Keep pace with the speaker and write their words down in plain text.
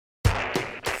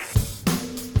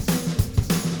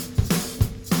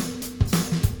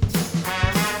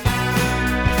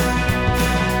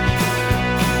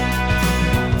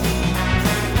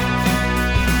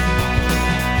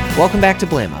Welcome back to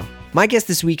Blammo. My guest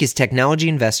this week is technology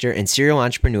investor and serial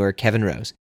entrepreneur Kevin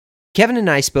Rose. Kevin and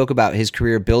I spoke about his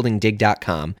career building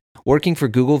Digg.com, working for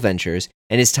Google Ventures,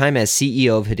 and his time as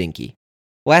CEO of Hodinkee.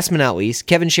 Last but not least,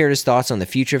 Kevin shared his thoughts on the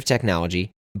future of technology,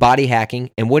 body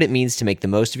hacking, and what it means to make the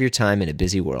most of your time in a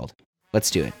busy world. Let's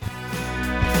do it.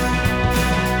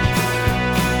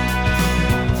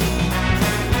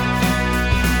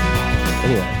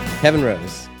 Anyway, Kevin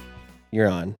Rose, you're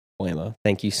on Blammo.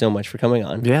 Thank you so much for coming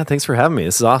on. Yeah, thanks for having me.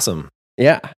 This is awesome.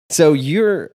 Yeah. So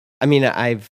a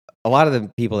lot of the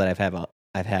people that I've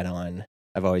had on,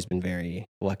 I've always been very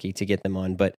lucky to get them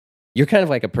on, but you're kind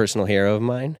of like a personal hero of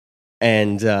mine.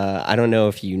 And I don't know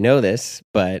if you know this,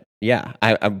 but yeah,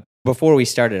 I before we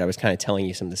started, I was kind of telling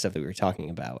you some of the stuff that we were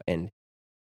talking about. And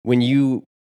when you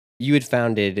had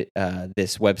founded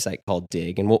this website called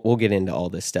Digg, and we'll get into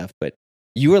all this stuff, but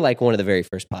you were like one of the very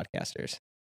first podcasters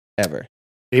ever.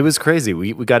 It was crazy.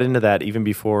 We got into that even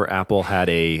before Apple had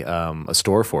a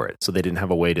store for it, so they didn't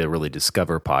have a way to really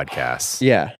discover podcasts.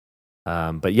 Yeah.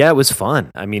 But yeah, it was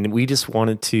fun. I mean, we just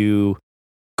wanted to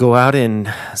go out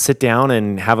and sit down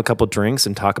and have a couple drinks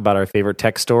and talk about our favorite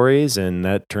tech stories, and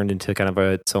that turned into kind of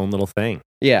its own little thing.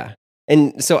 Yeah.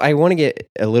 And so I want to get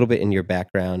a little bit in your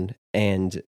background.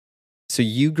 And so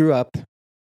you grew up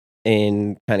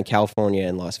in kind of California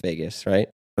and Las Vegas, right?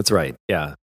 That's right.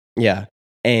 Yeah. Yeah.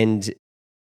 And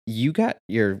you got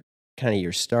your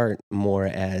start more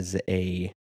as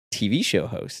a TV show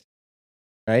host,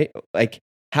 right? Like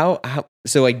so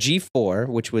like G4,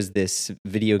 which was this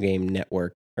video game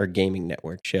network or gaming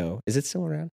network show, is it still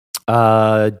around?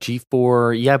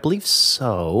 G4, yeah, I believe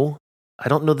so. I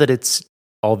don't know that it's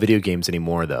all video games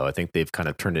anymore, though. I think they've kind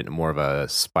of turned it into more of a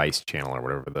Spice channel or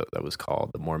whatever that was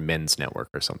called, the more men's network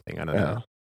or something. I don't know.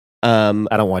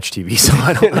 I don't watch TV, so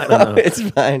I don't know. It's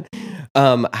fine.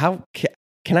 How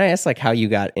can I ask, like, how you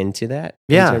got into that?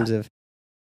 Yeah. In terms of,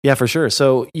 yeah, for sure.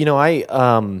 So I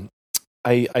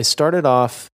started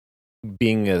off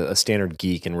being a standard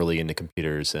geek and really into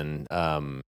computers and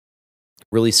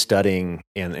really studying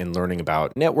and learning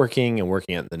about networking and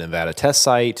working at the Nevada test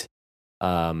site.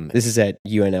 This is at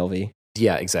UNLV.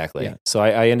 Yeah, exactly. Yeah. So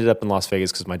I ended up in Las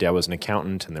Vegas because my dad was an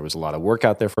accountant and there was a lot of work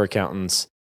out there for accountants.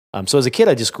 So as a kid,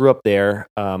 I just grew up there.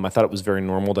 I thought it was very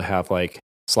normal to have like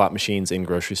slot machines in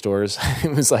grocery stores.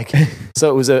 It was like, so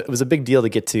it was a big deal to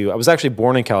get to. I was actually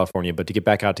born in California, but to get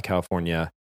back out to California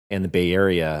and the Bay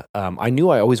Area, I knew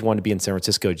I always wanted to be in San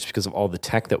Francisco just because of all the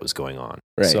tech that was going on.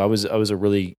 Right. So I was a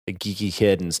really geeky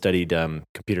kid and studied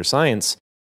computer science.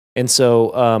 And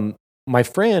so my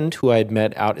friend who I had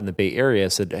met out in the Bay Area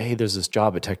said, "Hey, there's this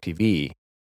job at Tech TV.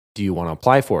 Do you want to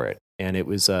apply for it?" And it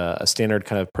was a standard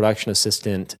kind of production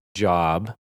assistant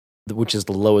job, which is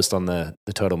the lowest on the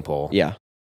totem pole. Yeah.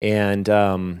 And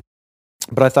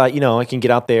but I thought, I can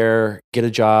get out there, get a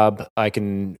job. I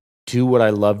can do what I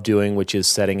love doing, which is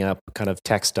setting up kind of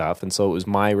tech stuff. And so it was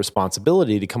my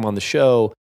responsibility to come on the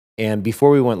show. And before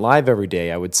we went live every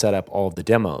day, I would set up all of the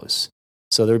demos.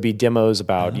 So there would be demos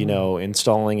about,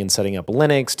 installing and setting up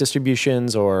Linux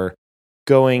distributions or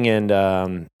going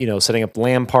and, setting up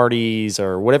LAN parties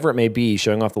or whatever it may be,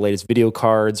 showing off the latest video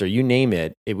cards or you name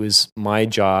it. It was my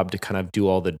job to kind of do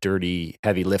all the dirty,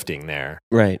 heavy lifting there.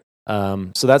 Right.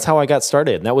 So that's how I got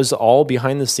started. And that was all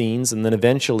behind the scenes. And then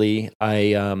eventually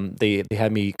they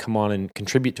had me come on and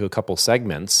contribute to a couple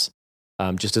segments,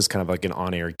 just as kind of like an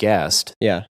on-air guest.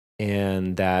 Yeah.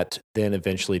 And that then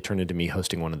eventually turned into me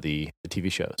hosting one of the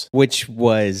TV shows. Which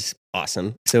was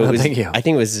awesome. So it was, thank you. I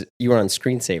think it was, you were on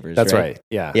Screensavers, That's right?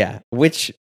 Yeah. Yeah.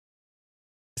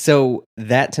 So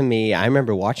that to me, I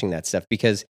remember watching that stuff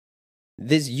because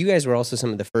you guys were also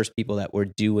some of the first people that were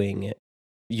doing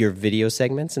your video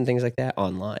segments and things like that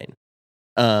online.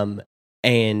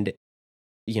 And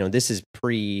this is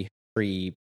pre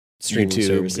streaming YouTube,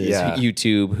 services, yeah.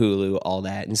 YouTube, Hulu, all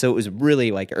that. And so it was really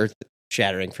like earth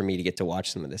shattering for me to get to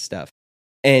watch some of this stuff.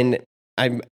 And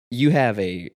you have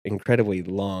a incredibly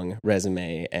long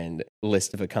resume and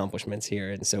list of accomplishments here.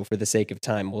 And so for the sake of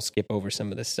time, we'll skip over some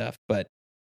of this stuff. But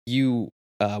you,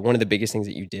 one of the biggest things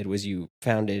that you did was you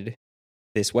founded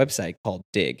this website called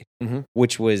Digg,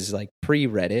 which was like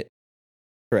pre-Reddit,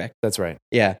 correct? That's right.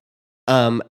 Yeah.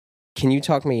 Can you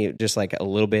talk me just like a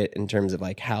little bit in terms of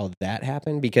like how that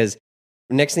happened? Because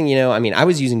next thing you know, I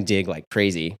was using Digg like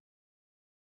crazy.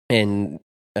 And,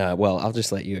 I'll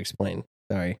just let you explain.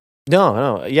 Sorry.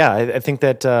 No. Yeah, I think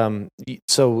that,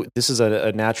 so this is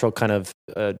a natural kind of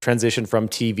transition from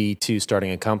TV to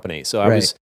starting a company. So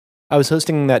I was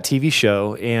hosting that TV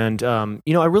show and,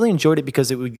 I really enjoyed it because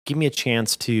it would give me a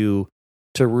chance to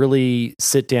really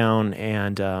sit down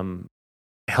and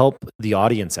help the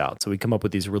audience out. So we come up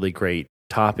with these really great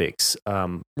topics,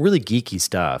 really geeky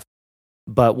stuff.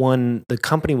 But when the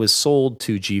company was sold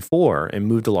to G4 and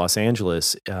moved to Los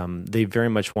Angeles, they very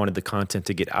much wanted the content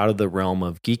to get out of the realm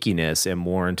of geekiness and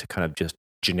more into kind of just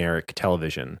generic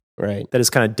television. Right. That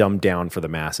is kind of dumbed down for the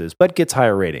masses, but gets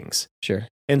higher ratings. Sure.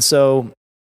 And so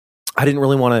I didn't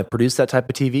really want to produce that type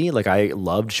of TV. Like, I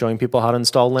loved showing people how to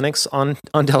install Linux on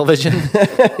television.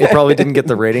 It probably didn't get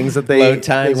the ratings that they Load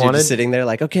times, they wanted. You're just sitting there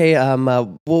like, okay,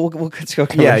 we'll let's go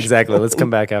commercial. Yeah, exactly. Let's come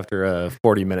back after a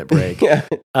 40-minute break. Yeah.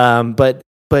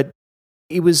 But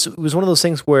it was one of those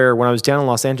things where when I was down in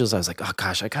Los Angeles, I was like, oh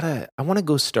gosh, I want to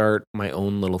go start my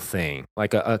own little thing,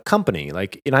 like a company.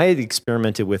 And I had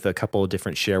experimented with a couple of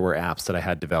different shareware apps that I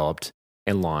had developed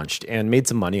and launched and made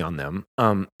some money on them.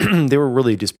 They were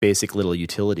really just basic little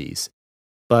utilities.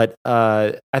 But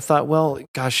I thought, well,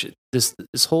 gosh, this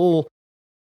whole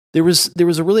there was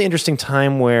a really interesting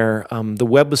time where the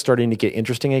web was starting to get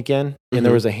interesting again, and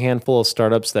there was a handful of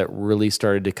startups that really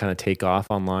started to kind of take off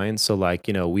online. So, like,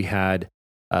 we had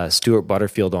Stuart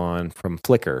Butterfield on from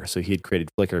Flickr. So he had created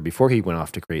Flickr before he went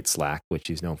off to create Slack, which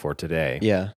he's known for today.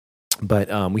 Yeah.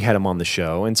 But we had him on the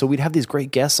show, and so we'd have these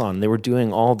great guests on. They were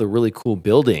doing all the really cool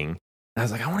building. And I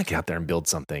was like, I want to get out there and build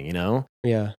something,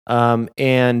 Yeah.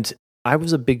 And I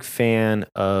was a big fan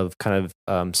of kind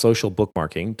of social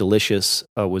bookmarking. Delicious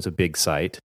was a big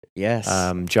site. Yes.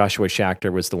 Joshua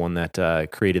Schachter was the one that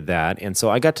created that. And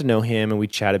so I got to know him, and we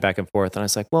chatted back and forth. And I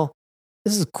was like, well,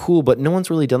 this is cool, but no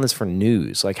one's really done this for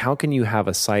news. Like, how can you have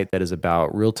a site that is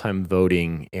about real-time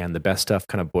voting and the best stuff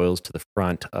kind of boils to the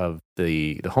front of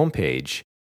the homepage,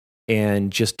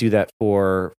 and just do that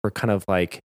for kind of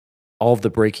like all of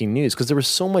the breaking news? Because there was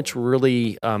so much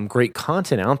really great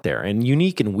content out there, and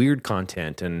unique and weird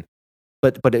content,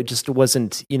 but it just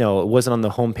wasn't, it wasn't on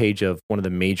the homepage of one of the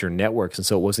major networks, and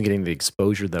so it wasn't getting the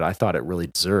exposure that I thought it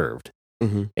really deserved.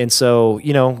 Mm-hmm. And so,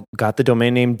 got the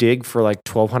domain name Digg for like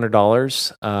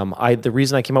 $1,200. The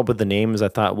reason I came up with the name is I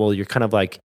thought, well, you're kind of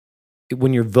like,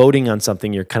 when you're voting on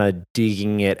something, you're kind of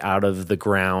digging it out of the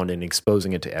ground and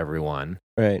exposing it to everyone.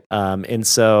 Right. And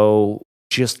so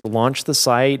just launched the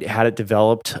site, had it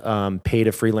developed, paid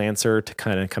a freelancer to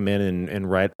kind of come in and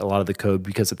write a lot of the code,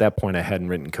 because at that point I hadn't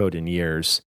written code in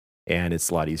years, and it's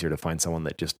a lot easier to find someone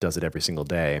that just does it every single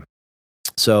day.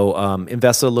 So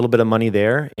invested a little bit of money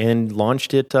there and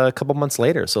launched it a couple months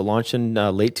later. So launched in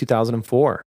late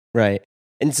 2004. Right.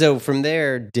 And so from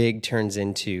there, Digg turns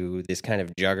into this kind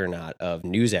of juggernaut of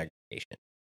news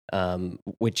aggregation,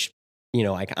 which,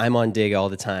 I'm on Digg all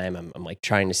the time. I'm like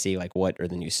trying to see like what are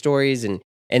the news stories. And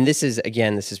this is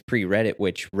pre-Reddit,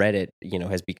 which Reddit,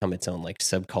 has become its own like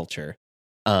subculture.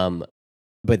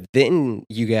 But then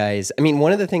you guys,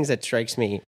 one of the things that strikes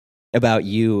me about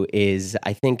you is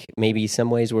I think maybe some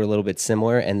ways we're a little bit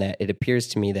similar, and that it appears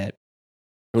to me that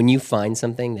when you find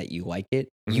something that you like it,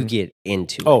 you get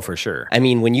into it. Oh, for sure.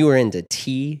 When you were into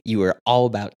tea, you were all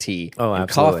about tea and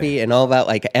absolutely. coffee and all about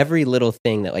like every little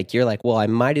thing that like you're like, well, I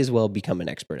might as well become an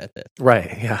expert at this.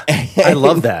 Right. Yeah. I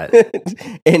love that.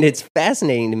 And it's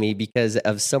fascinating to me because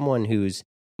of someone who's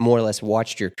more or less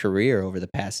watched your career over the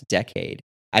past decade.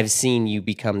 I've seen you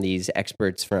become these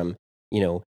experts from,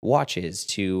 watches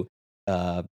to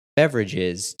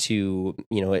beverages to,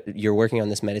 you're working on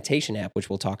this meditation app, which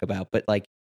we'll talk about, but like,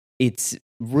 it's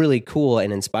really cool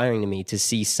and inspiring to me to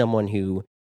see someone who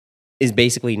is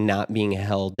basically not being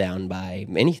held down by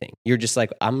anything. You're just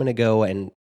like, I'm going to go and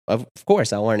of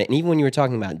course I'll learn it. And even when you were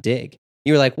talking about Digg,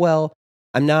 you were like, well,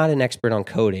 I'm not an expert on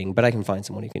coding, but I can find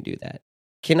someone who can do that.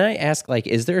 Can I ask, like,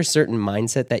 is there a certain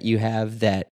mindset that you have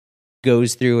that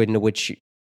goes through into which,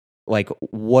 like,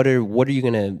 what are you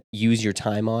going to use your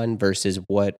time on versus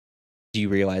what do you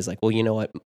realize, like, well, you know what,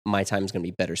 my time is going to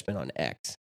be better spent on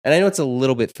X? And I know it's a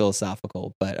little bit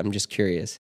philosophical, but I'm just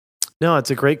curious. No, it's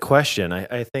a great question.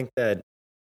 I think that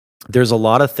there's a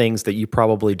lot of things that you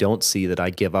probably don't see that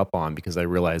I give up on because I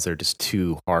realize they're just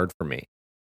too hard for me.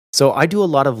 So I do a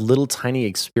lot of little tiny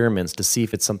experiments to see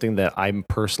if it's something that I'm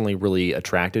personally really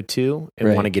attracted to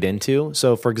and want to get into.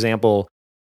 So for example,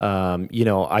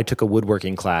 I took a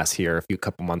woodworking class here a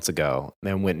couple months ago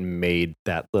and went and made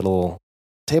that little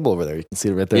table over there. You can see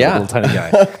it right there, that little tiny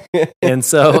guy. And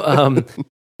so,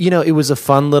 it was a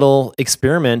fun little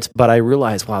experiment, but I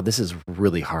realized, wow, this is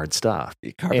really hard stuff.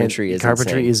 Carpentry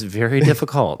is very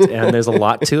difficult, and there's a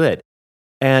lot to it.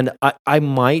 And I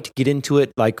might get into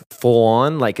it like full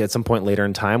on, like at some point later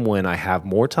in time when I have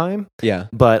more time. Yeah.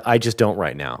 But I just don't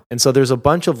right now. And so there's a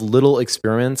bunch of little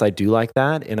experiments I do like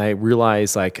that. And I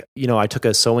realized I took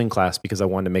a sewing class because I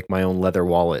wanted to make my own leather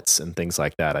wallets and things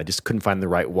like that. I just couldn't find the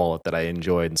right wallet that I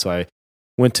enjoyed. And so I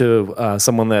went to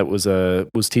someone that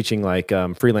was teaching like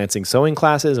freelancing sewing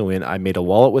classes, and I made a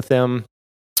wallet with them.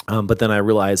 But then I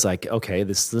realized, like, okay,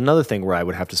 this is another thing where I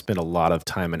would have to spend a lot of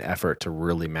time and effort to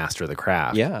really master the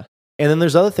craft. Yeah. And then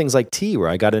there's other things like tea, where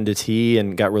I got into tea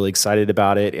and got really excited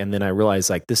about it. And then I realized,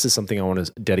 like, this is something I want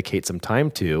to dedicate some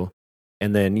time to.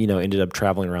 And then, ended up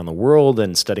traveling around the world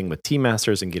and studying with tea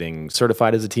masters and getting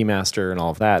certified as a tea master and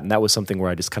all of that. And that was something where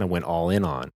I just kind of went all in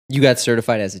on. You got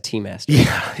certified as a tea master.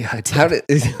 Yeah, I did. How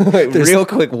did real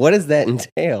quick? What does that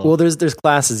entail? Well, there's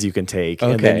classes you can take,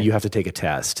 and then Okay. you have to take a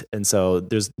test. And so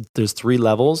there's 3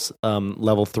 levels.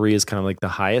 Level 3 is kind of like the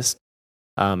highest.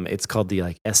 It's called the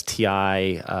like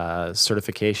STI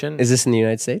certification. Is this in the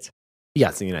United States? Yeah,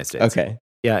 it's in the United States. Okay.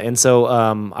 Yeah, and so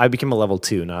I became a level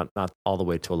 2, not all the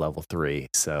way to a level 3.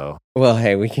 So Well,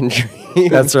 hey, we can dream.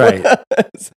 That's right.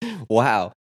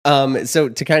 Wow. So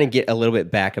to kind of get a little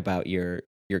bit back about your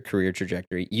career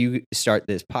trajectory, you start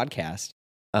this podcast.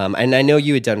 And I know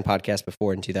you had done podcasts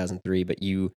before in 2003, but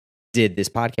you did this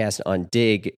podcast on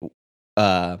Dig,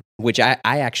 which I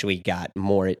actually got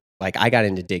more, like I got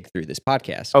into Dig through this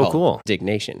podcast. Oh, called cool. Dig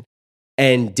Nation.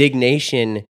 And Dig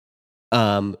Nation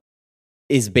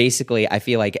is basically, I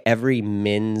feel like every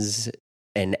men's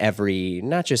and every,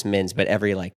 not just men's, but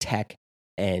every like tech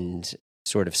and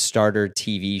sort of starter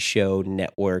TV show,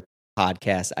 network,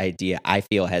 podcast idea, I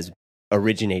feel has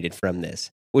originated from this,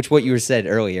 which what you said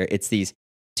earlier, it's these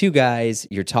 2 guys,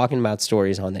 you're talking about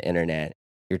stories on the internet,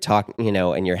 you're talking,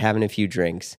 and you're having a few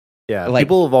drinks. yeah, Like-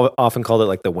 people have often called it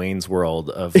like the Wayne's World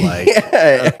of like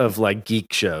Yeah. of like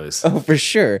geek shows. Oh, for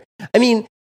sure. I mean,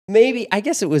 maybe, I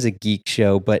guess it was a geek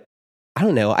show, but I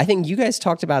don't know. I think you guys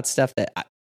talked about stuff that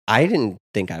I didn't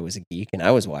think I was a geek, and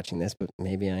I was watching this, but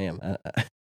maybe I am.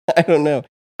 I don't know.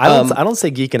 I don't say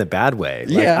geek in a bad way.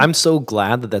 Like, Yeah. I'm so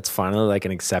glad that that's finally like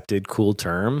an accepted cool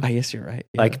term. I guess you're right.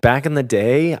 Yeah. Like back in the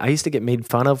day, I used to get made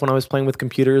fun of when I was playing with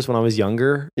computers when I was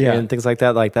younger, Yeah. and things like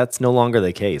that. Like that's no longer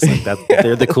the case. Like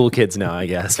they're the cool kids now, I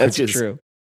guess. that's which is, true.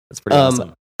 That's pretty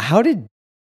awesome. How did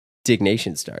Dig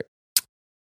Nation start?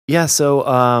 Yeah. So,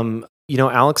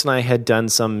 Alex and I had done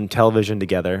some television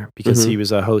together because Mhm. he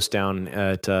was a host down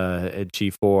at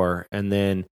G4, and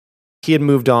then he had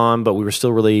moved on, but we were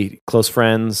still really close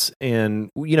friends. And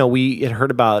we had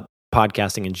heard about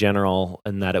podcasting in general,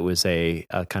 and that it was a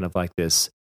kind of like this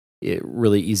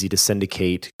really easy to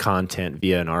syndicate content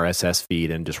via an RSS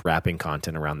feed and just wrapping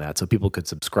content around that, so people could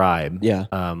subscribe. Yeah.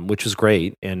 Which was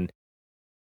great. And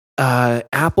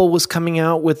Apple was coming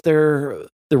out with the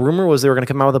rumor was they were going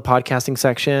to come out with a podcasting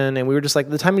section, and we were just like,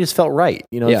 the timing just felt right.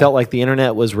 Yeah. It felt like the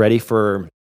internet was ready for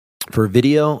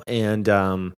video,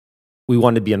 and we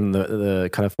wanted to be in the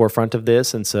kind of forefront of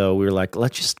this. And so we were like,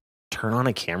 let's just turn on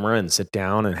a camera and sit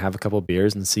down and have a couple of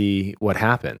beers and see what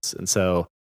happens. And so,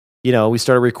 we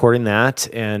started recording that,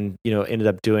 and ended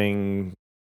up doing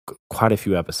quite a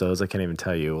few episodes. I can't even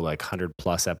tell you, like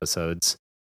 100+ episodes.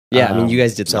 Yeah. I mean, you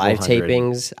guys did several live hundred.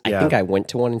 tapings. I Yeah. think I went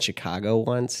to one in Chicago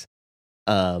once.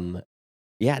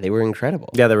 Yeah, they were incredible.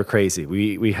 Yeah, they were crazy.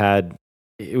 We had,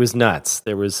 it was nuts.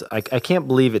 There was, I can't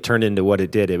believe it turned into what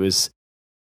it did. It was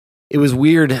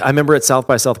weird. I remember at South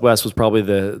by Southwest was probably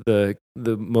the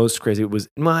most crazy. It was,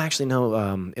 well, actually no,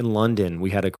 in London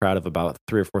we had a crowd of about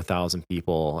 3,000 or 4,000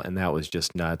 people, and that was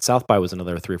just nuts. South by was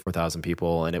another 3,000 or 4,000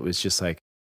 people, and it was just like,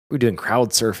 we were doing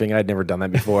crowd surfing. I'd never done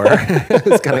that before. It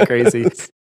was kind of crazy,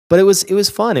 but it was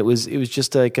fun. It was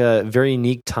just like a very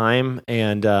unique time,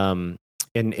 and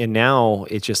now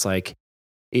it's just like,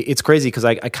 it's crazy because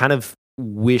I kind of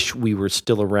wish we were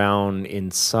still around in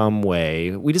some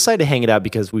way. We decided to hang it out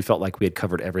because we felt like we had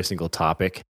covered every single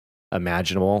topic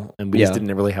imaginable, and we just Yeah.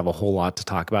 didn't really have a whole lot to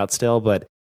talk about still. But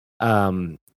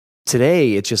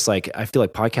today, it's just like, I feel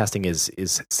like podcasting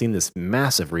is seen this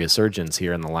massive resurgence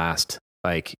here in the last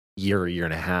like year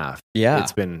and a half. Yeah.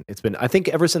 It's been I think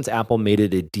ever since Apple made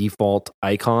it a default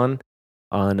icon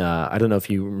on I don't know if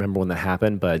you remember when that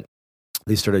happened, but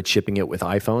they started shipping it with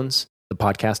iPhones, the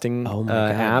podcasting Oh my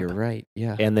God, app. you're right.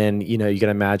 Yeah. And then, you can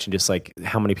imagine just like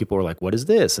how many people were like, what is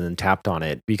this? And then tapped on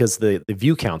it because the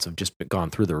view counts have just gone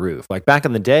through the roof. Like back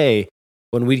in the day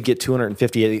when we'd get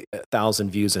 250,000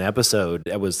 views an episode,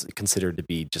 that was considered to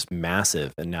be just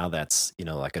massive. And now that's,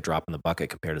 like a drop in the bucket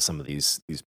compared to some of these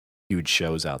huge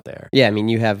shows out there. Yeah, I mean,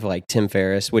 you have like Tim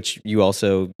Ferriss, which you host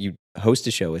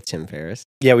a show with Tim Ferriss.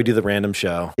 Yeah, we do the random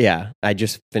show. Yeah, I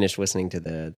just finished listening to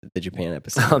the Japan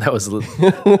episode. Oh, that was a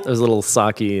little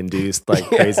sake induced like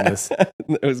craziness. That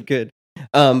was good.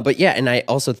 But yeah, and I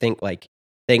also think like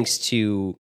thanks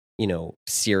to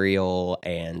Serial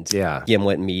and Yeah.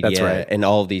 Gimlet Media That's right. and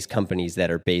all of these companies that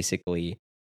are basically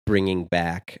bringing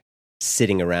back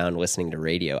sitting around listening to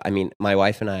radio. I mean, my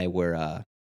wife and I were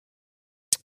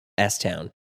S-Town.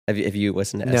 Have you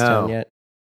listened to No. S-Town yet?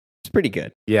 It's pretty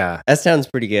good. Yeah. S-Town's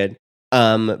pretty good.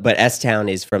 But S-Town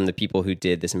is from the people who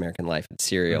did This American Life and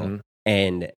Serial. Mm-hmm.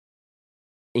 And,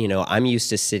 I'm used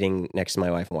to sitting next to my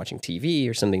wife and watching TV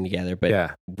or something together,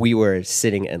 but we were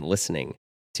sitting and listening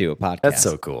to a podcast. That's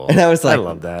so cool. And I was like, I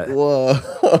love that.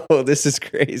 Whoa, this is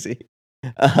crazy.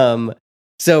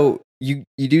 So you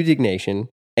do Diggnation,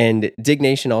 and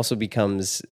Diggnation also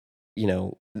becomes,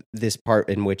 this part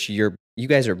in which you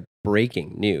guys are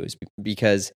breaking news,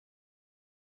 because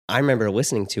I remember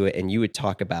listening to it and you would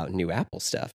talk about new Apple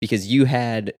stuff because you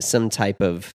had some type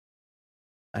of,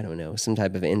 I don't know, some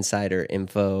type of insider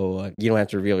info. You don't have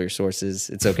to reveal your sources.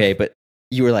 It's okay. But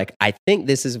you were like, I think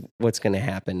this is what's going to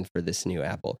happen for this new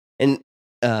Apple. And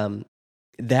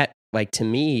that, like, to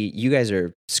me, you guys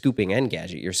are scooping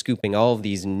Engadget. You're scooping all of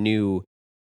these new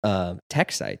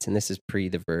tech sites. And this is pre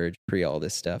The Verge, pre all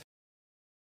this stuff.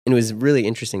 And it was really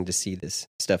interesting to see this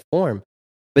stuff form.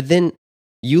 But then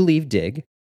you leave Dig.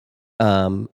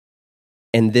 And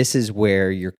this is where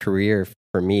your career,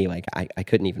 for me, like, I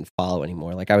couldn't even follow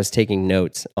anymore. Like, I was taking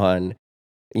notes on,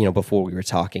 before we were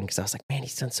talking, because I was like, man,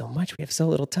 he's done so much. We have so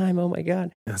little time. Oh my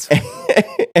God.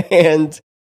 And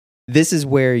this is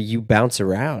where you bounce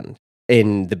around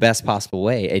in the best possible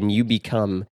way. And you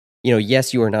become,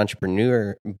 yes, you are an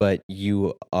entrepreneur, but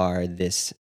you are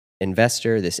this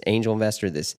investor, this angel investor,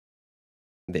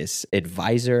 this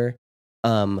advisor,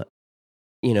 and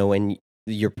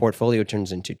your portfolio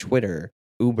turns into Twitter,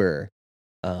 Uber,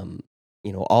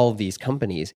 all of these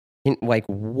companies. Like,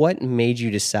 what made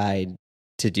you decide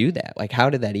to do that? Like, how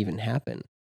did that even happen?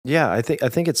 Yeah, I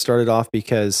think it started off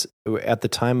because at the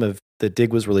time of the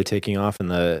Dig was really taking off in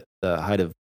the height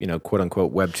of, quote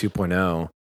unquote Web 2.0,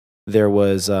 there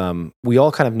was, we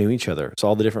all kind of knew each other. So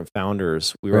all the different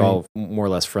founders, we were all more or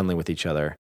less friendly with each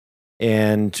other.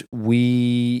 And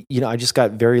we, I just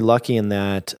got very lucky in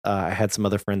that I had some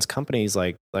other friends' companies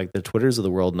like the Twitters of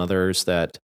the world and others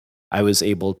that I was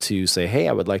able to say, hey,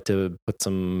 I would like to put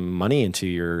some money into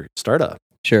your startup.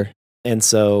 Sure. And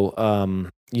so,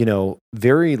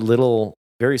 very little,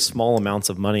 very small amounts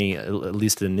of money, at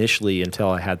least initially, until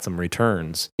I had some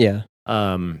returns. Yeah.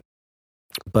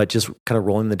 But just kind of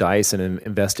rolling the dice and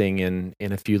investing in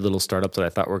a few little startups that I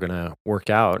thought were going to work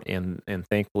out, and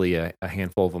thankfully a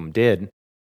handful of them did.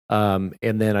 And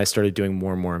then I started doing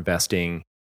more and more investing.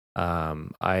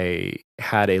 I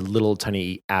had a little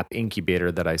tiny app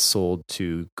incubator that I sold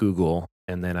to Google,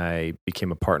 and then I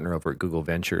became a partner over at Google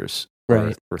Ventures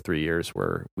for 3 years,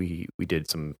 where we did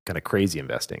some kind of crazy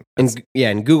investing.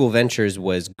 And Google Ventures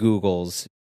was Google's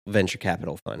venture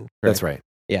capital fund. Correct? That's right.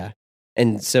 Yeah.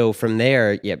 And so from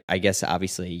there, I guess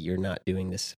obviously you're not doing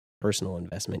this personal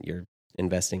investment. You're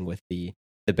investing with the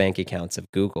bank accounts of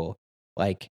Google.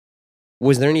 Like,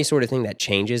 was there any sort of thing that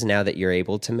changes now that you're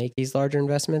able to make these larger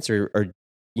investments, or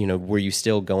were you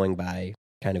still going by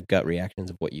kind of gut reactions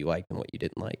of what you liked and what you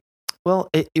didn't like? Well,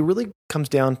 it really comes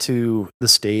down to the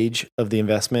stage of the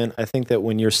investment. I think that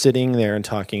when you're sitting there and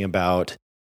talking about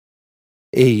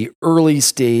a early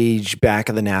stage back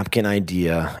of the napkin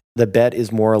idea, the bet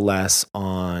is more or less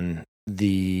on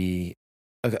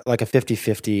like a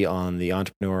 50-50 on the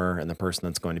entrepreneur and the person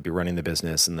that's going to be running the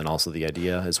business, and then also the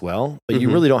idea as well. But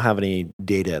you really don't have any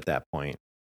data at that point.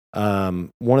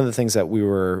 One of the things that we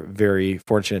were very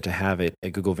fortunate to have at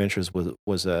Google Ventures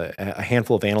was a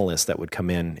handful of analysts that would come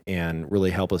in and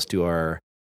really help us do our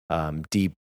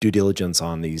deep due diligence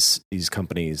on these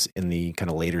companies in the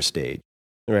kind of later stage.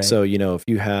 Right. So, if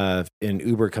you have an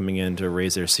Uber coming in to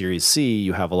raise their Series C,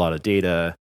 you have a lot of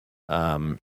data,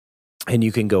 and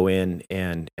you can go in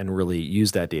and really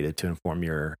use that data to inform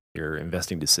your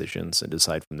investing decisions and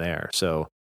decide from there. So,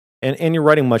 and you're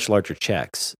writing much larger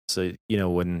checks. So,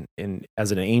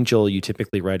 as an angel, you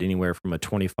typically write anywhere from a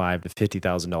 $25,000 to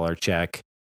 $50,000 check.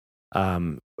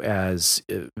 As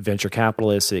venture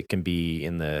capitalists, it can be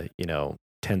in the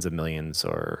tens of millions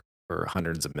or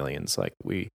hundreds of millions. Like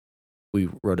we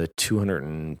wrote a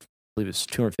 $254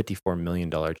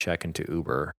 million check into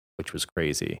Uber, which was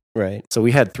crazy. Right. So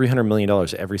we had $300 million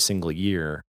every single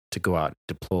year to go out and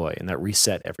deploy, and that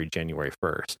reset every January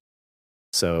 1st.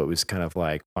 So it was kind of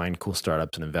like find cool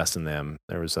startups and invest in them.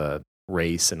 There was a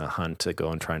race and a hunt to go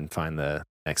and try and find the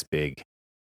next big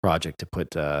project to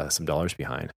put some dollars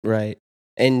behind. Right.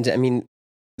 And I mean,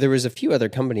 there was a few other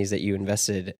companies that you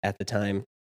invested at the time.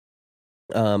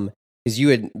 Because you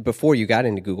had, before you got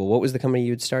into Google, what was the company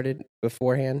you had started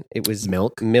beforehand? It was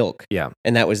Milk. Yeah.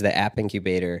 And that was the app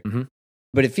incubator. Mm-hmm.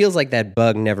 But it feels like that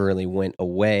bug never really went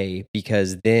away,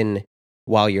 because then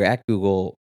while you're at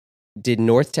Google, did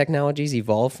North Technologies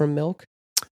evolve from Milk?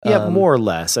 Yeah, more or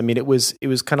less. I mean, it was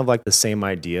kind of like the same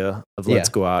idea of let's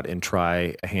go out and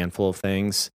try a handful of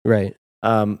things. Right.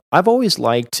 I've always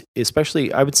liked,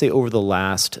 especially I would say over the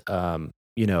last 7,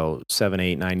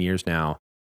 8, 9 years now,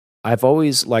 I've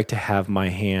always liked to have my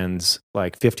hands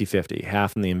like 50-50,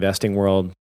 half in the investing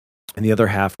world and the other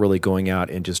half really going out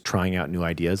and just trying out new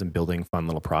ideas and building fun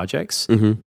little projects.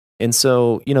 Mm-hmm. And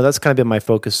so, that's kind of been my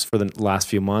focus for the last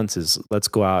few months is let's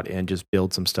go out and just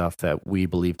build some stuff that we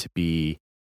believe to be,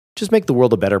 just make the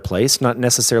world a better place. Not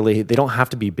necessarily, they don't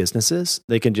have to be businesses.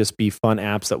 They can just be fun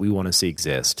apps that we want to see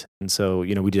exist. And so,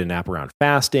 we did an app around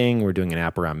fasting. We're doing an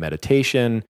app around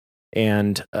meditation.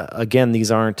 And again, these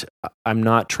aren't, I'm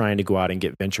not trying to go out and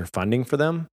get venture funding for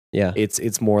them. Yeah.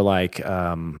 It's more like,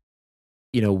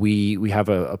 we have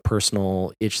a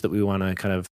personal itch that we want to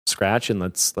kind of scratch, and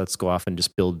let's go off and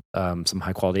just build some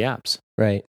high quality apps.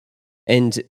 Right.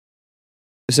 And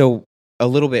so a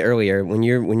little bit earlier, when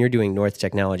you're doing North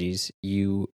Technologies,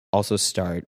 you also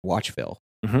start Watchville.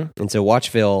 Mm-hmm. And so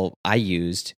Watchville I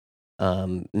used,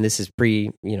 and this is pre,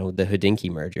 the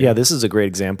Hodinkee merger. Yeah, this is a great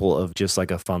example of just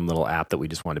like a fun little app that we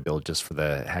just wanted to build just for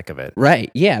the heck of it. Right.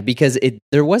 Yeah, because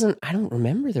there wasn't, I don't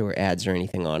remember there were ads or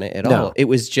anything on it at all. It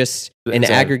was just an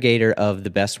aggregator of the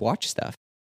best watch stuff.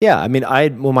 Yeah, I mean,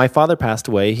 when my father passed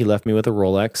away, he left me with a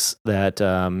Rolex that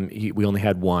we only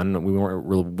had one. We weren't a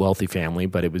real wealthy family,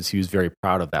 but he was very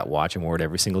proud of that watch and wore it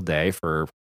every single day for,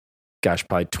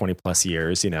 probably 20 plus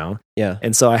years, Yeah.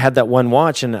 And so I had that one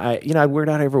watch, and I wear it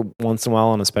out every once in a while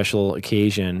on a special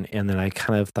occasion. And then I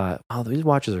kind of thought, oh, these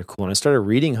watches are cool. And I started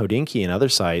reading Hodinkee and other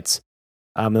sites.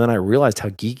 And then I realized how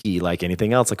geeky, like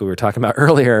anything else, like we were talking about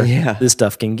earlier, this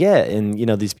stuff can get. And,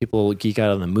 these people geek out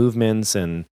on the movements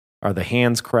and are the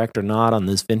hands correct or not on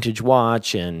this vintage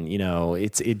watch? And,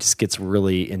 it just gets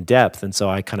really in depth. And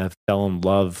so I kind of fell in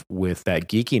love with that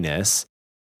geekiness.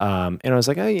 And I was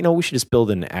like, we should just build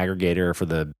an aggregator for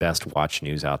the best watch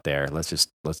news out there. Let's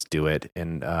do it.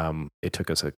 And it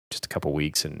took us just a couple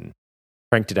weeks and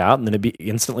cranked it out. And then it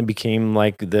instantly became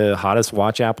like the hottest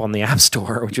watch app on the App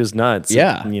Store, which was nuts.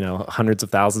 Yeah. And, hundreds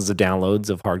of thousands of downloads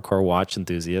of hardcore watch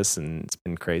enthusiasts. And it's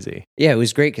been crazy. Yeah, it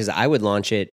was great because I would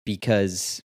launch it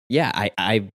because,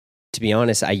 I to be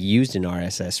honest, I used an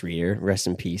RSS reader, rest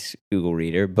in peace, Google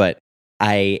Reader, but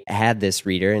I had this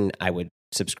reader and I would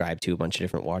subscribe to a bunch of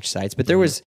different watch sites, but there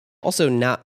was also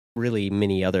not really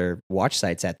many other watch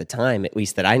sites at the time, at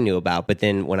least that I knew about. But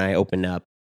then when I opened up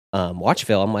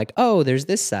Watchville, I'm like, oh, there's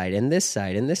this site and this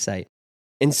site and this site.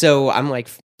 And so I'm like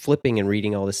flipping and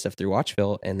reading all this stuff through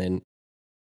Watchville. And then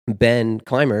Ben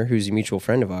Clymer, who's a mutual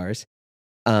friend of ours,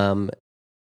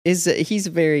 he's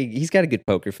got a good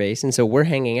poker face. And so we're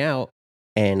hanging out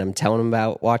and I'm telling him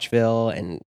about Watchville,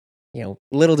 and,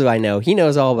 little do I know, he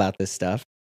knows all about this stuff.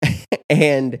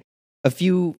 And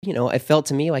it felt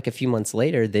to me like a few months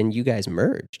later, then you guys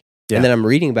merged. Yeah. And then I'm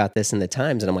reading about this in the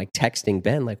Times and I'm like texting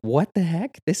Ben, like, what the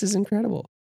heck? This is incredible.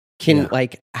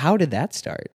 How did that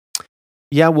start?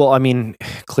 Yeah, well, I mean,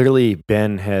 clearly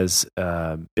Ben has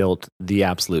built the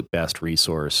absolute best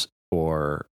resource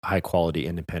for high quality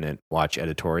independent watch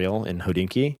editorial in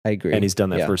Hodinkee. I agree. And he's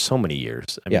done that for so many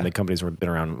years. I mean, the company's been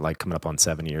around like coming up on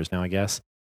 7 years now, I guess.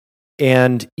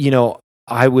 And,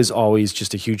 I was always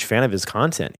just a huge fan of his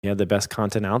content. He had the best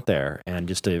content out there and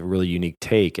just a really unique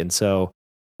take. And so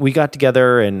we got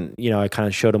together and, I kind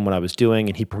of showed him what I was doing,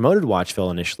 and he promoted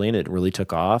Watchville initially and it really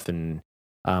took off. And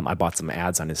I bought some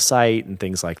ads on his site and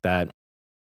things like that.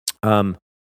 And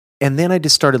then I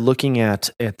just started looking at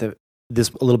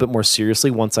this a little bit more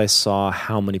seriously once I saw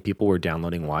how many people were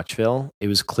downloading Watchville. It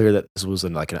was clear that this was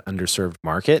like an underserved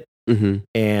market. Mm-hmm.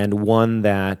 And one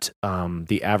that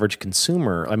the average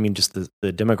consumer, I mean, just the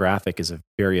demographic is a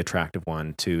very attractive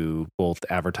one to both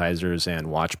advertisers and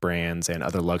watch brands and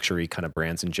other luxury kind of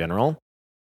brands in general.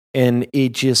 And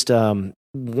it just,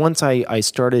 once I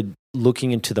started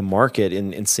looking into the market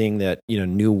and seeing that,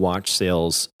 new watch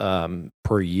sales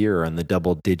per year on the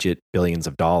double-digit billions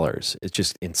of dollars, it's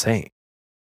just insane.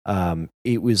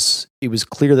 It was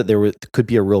clear that there could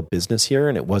be a real business here,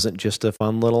 and it wasn't just a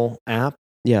fun little app.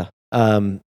 Yeah.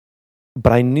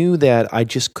 But I knew that I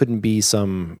just couldn't be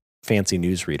some fancy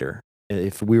newsreader.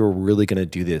 If we were really going to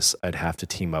do this, I'd have to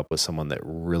team up with someone that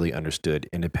really understood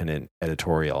independent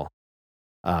editorial.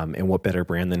 And what better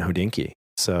brand than Hodinkee?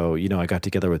 So, I got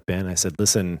together with Ben. I said,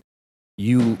 listen,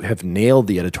 you have nailed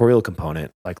the editorial component.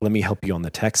 Like, let me help you on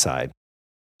the tech side.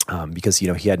 Because, he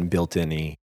hadn't built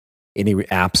any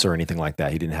apps or anything like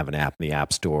that. He didn't have an app in the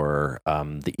App Store.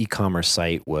 The e-commerce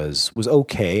site was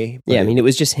okay. Yeah, I mean, it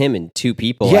was just him and two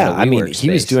people. Yeah, I mean, he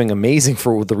was doing amazing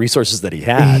for the resources that he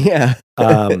had. Yeah.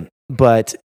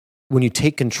 But when you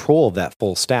take control of that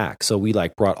full stack, so we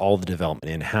brought all the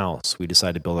development in-house. We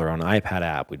decided to build our own iPad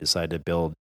app. We decided to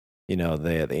build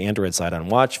the Android side on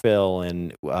Watchville,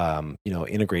 and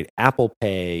integrate Apple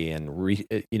Pay,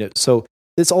 and so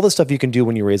it's all the stuff you can do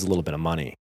when you raise a little bit of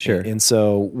money. Sure. And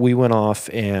so we went off,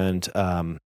 and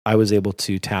I was able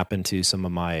to tap into some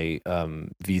of my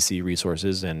VC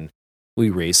resources, and we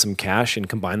raised some cash and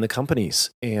combined the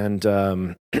companies, and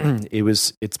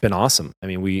it's been awesome. I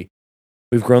mean,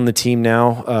 we've grown the team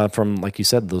now from, like you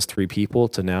said, those 3 people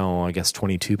to now, I guess,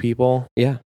 22 people.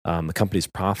 Yeah. The company's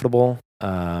profitable.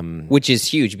 Which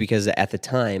is huge, because at the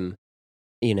time,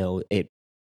 I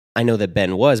know that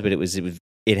Ben was, but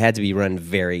it had to be run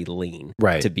very lean,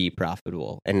 right, to be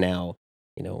profitable. And now,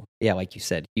 like you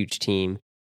said, huge team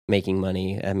making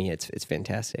money. I mean, it's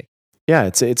fantastic. Yeah,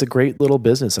 it's a great little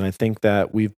business, and I think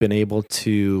that we've been able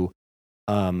to.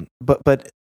 But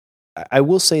I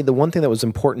will say the one thing that was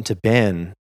important to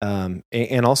Ben,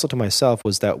 and also to myself,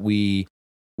 was that we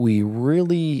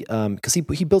really, because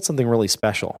he built something really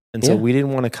special, and so we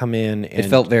didn't want to come in and it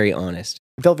felt very honest.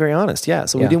 It felt very honest, yeah.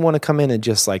 So we didn't want to come in and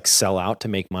just like sell out to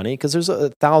make money, because there's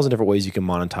 1,000 different ways you can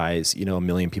monetize, 1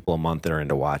 million people a month that are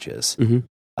into watches.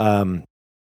 Mm-hmm.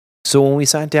 So when we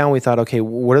sat down, we thought, okay,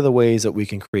 what are the ways that we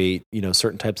can create,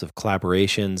 certain types of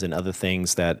collaborations and other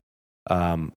things that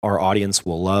our audience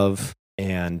will love,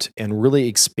 and really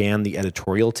expand the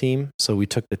editorial team. So we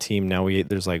took the team. Now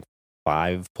there's like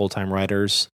 5 full-time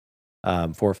writers,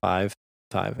 4 or 5,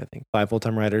 I think, 5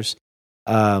 full-time writers.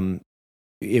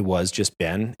 It was just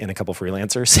Ben and a couple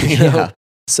freelancers. Yeah.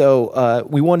 So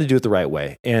we wanted to do it the right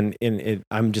way, and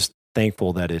I'm just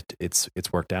thankful that it's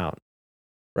worked out.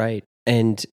 Right.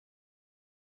 And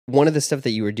one of the stuff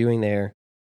that you were doing there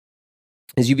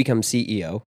is you become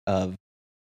CEO of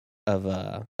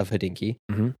Hodinkee.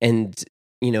 Mm-hmm. And,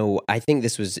 I think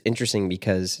this was interesting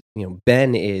because,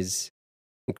 Ben is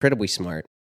incredibly smart,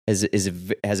 has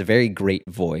a very great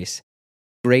voice,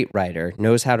 great writer,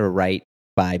 knows how to write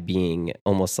by being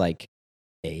almost like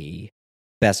a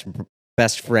best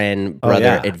friend,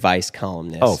 brother, advice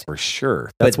columnist. Oh, for sure.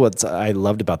 That's what I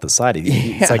loved about the site.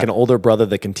 It's like an older brother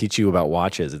that can teach you about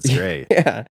watches. It's great.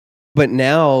 Yeah. But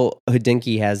now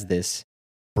Hodinkee has this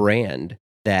brand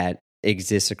that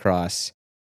exists across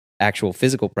actual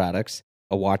physical products,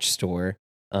 a watch store.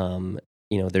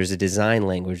 There's a design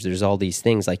language. There's all these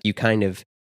things. Like, you kind of,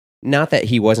 not that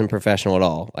he wasn't professional at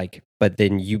all, but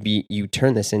then you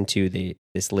turn this into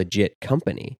this legit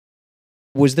company.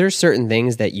 Was there certain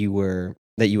things that you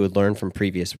would learn from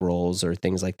previous roles or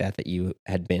things like that you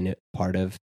had been part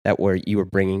of that you were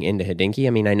bringing into Hodinkee? I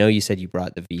mean, I know you said you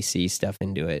brought the VC stuff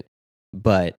into it,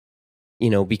 but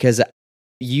because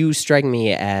you strike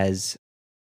me as,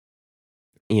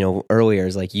 earlier,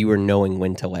 as like you were knowing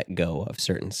when to let go of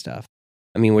certain stuff.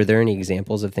 I mean, were there any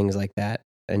examples of things like that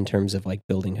in terms of like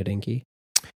building Hodinkee?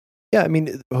 Yeah, I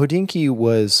mean, Hodinkee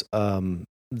was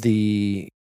a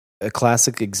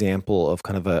classic example of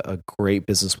kind of a great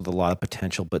business with a lot of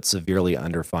potential, but severely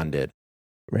underfunded.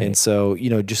 Right. And so,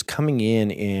 just coming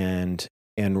in and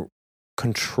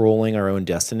controlling our own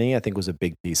destiny, I think, was a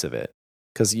big piece of it.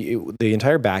 Because the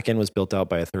entire backend was built out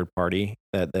by a third party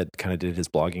that kind of did his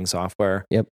blogging software.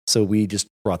 Yep. So we just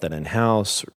brought that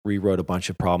in-house, rewrote a bunch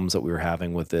of problems that we were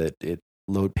having with it.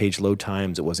 Page load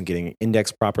times, it wasn't getting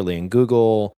indexed properly in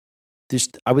Google.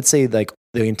 I would say like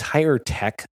the entire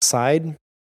tech side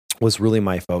was really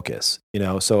my focus.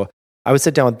 So I would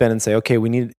sit down with Ben and say, okay, we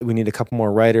need a couple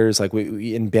more writers. Like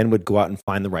and Ben would go out and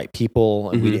find the right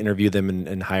people, and we'd interview them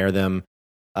and hire them.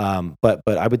 But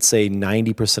I would say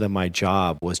 90% of my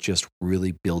job was just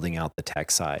really building out the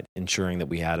tech side, ensuring that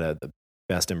we had the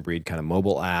best in breed kind of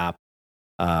mobile app,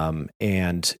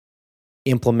 and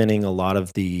implementing a lot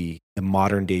of the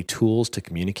modern day tools to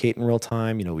communicate in real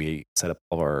time. We set up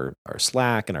all our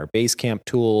Slack and our Basecamp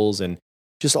tools, and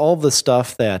just all of the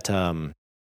stuff that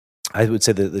I would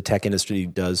say that the tech industry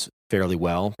does pretty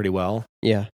well.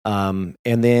 Yeah. And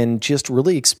then just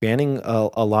really expanding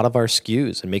a lot of our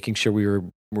SKUs and making sure we were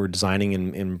designing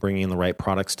and bringing in the right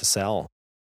products to sell.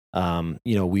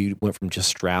 We went from just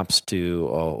straps to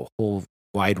a whole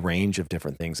wide range of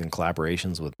different things and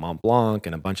collaborations with Montblanc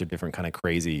and a bunch of different kind of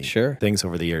crazy things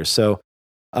over the years. So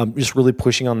just really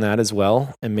pushing on that as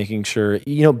well, and making sure,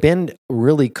 Ben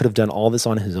really could have done all this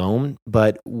on his own,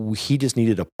 but he just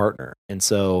needed a partner. And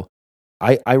so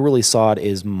I really saw it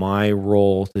as my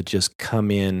role to just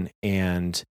come in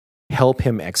and help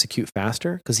him execute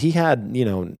faster, because he had,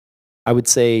 I would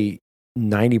say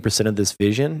 90% of this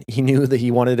vision. He knew that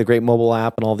he wanted a great mobile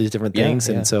app and all these different things.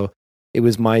 And so it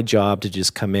was my job to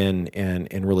just come in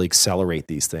and really accelerate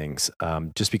these things,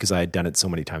 just because I had done it so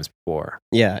many times before.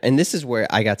 Yeah. And this is where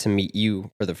I got to meet you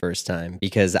for the first time,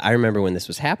 because I remember when this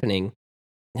was happening,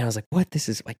 And I was like, what? This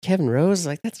is like Kevin Rose?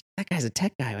 Like that guy's a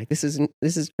tech guy. Like this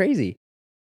is crazy.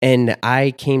 And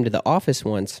I came to the office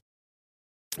once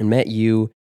and met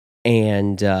you,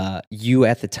 and you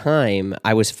at the time,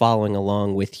 I was following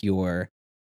along with your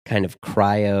kind of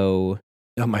cryo,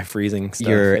 my freezing stuff.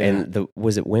 and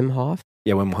was it Wim Hof?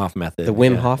 Yeah, Wim Hof method. The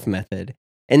Wim Hof method.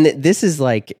 And this is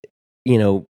like,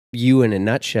 you in a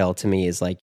nutshell to me is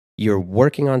like you're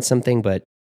working on something, but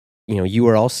you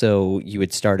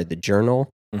had started the journal,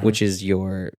 which is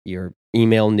your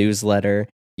email newsletter.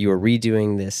 You were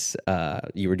redoing this,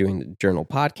 you were doing the journal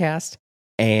podcast,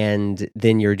 and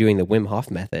then you're doing the Wim Hof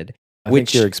method. I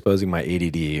think you're exposing my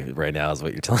ADD right now is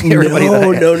what you're telling everybody.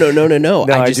 No.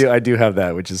 No, I do have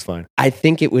that, which is fine. I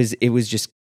think it was just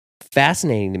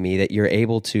fascinating to me that you're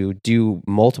able to do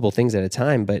multiple things at a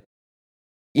time, but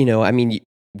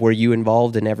were you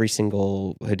involved in every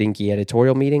single Hodinkee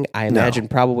editorial meeting? I imagine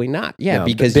probably not. Yeah, no,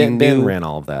 because Ben ran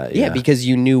all of that. Yeah, because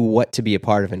you knew what to be a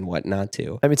part of and what not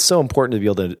to. I mean, it's so important to be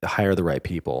able to hire the right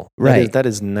people. Right. That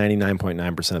is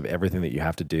 99.9% of everything that you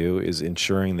have to do is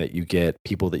ensuring that you get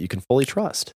people that you can fully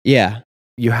trust. Yeah.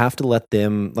 You have to let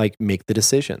them make the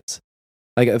decisions.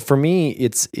 Like for me,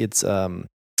 it's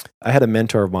I had a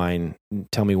mentor of mine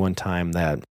tell me one time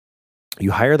that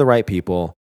you hire the right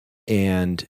people,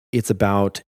 and it's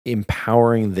about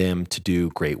empowering them to do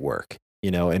great work,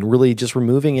 and really just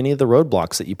removing any of the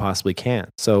roadblocks that you possibly can.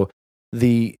 So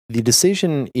the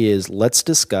decision is, let's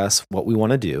discuss what we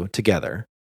want to do together.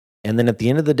 And then at the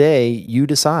end of the day, you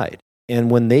decide. And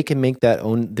when they can make their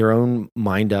own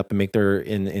mind up and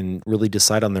and really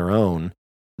decide on their own,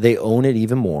 they own it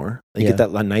even more. They get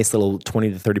that nice little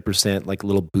 20 to 30%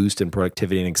 little boost in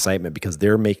productivity and excitement because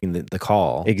they're making the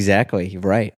call. Exactly.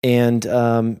 Right. And,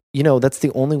 that's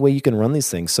the only way you can run these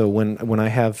things. So when I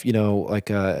have,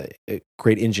 a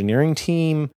great engineering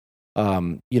team,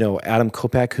 Adam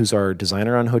Kopak, who's our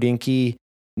designer on Hodinkee,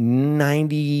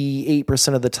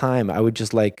 98% of the time, I would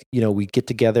just we get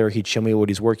together, he'd show me what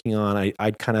he's working on.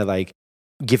 I'd kind of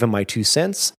give him my 2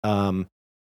 cents.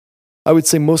 I would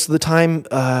say most of the time,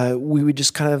 we would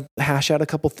just kind of hash out a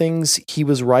couple things. He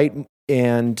was right.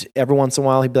 And every once in a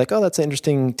while, he'd be like, oh, that's an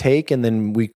interesting take. And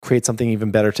then we create something even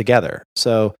better together.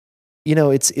 So,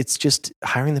 it's just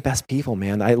hiring the best people,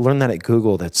 man. I learned that at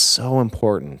Google. That's so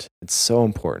important. It's so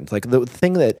important. Like the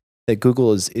thing that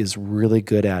Google is really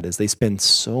good at is they spend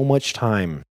so much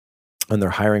time on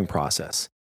their hiring process,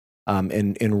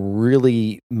 and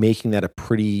really making that a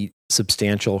pretty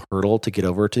substantial hurdle to get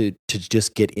over to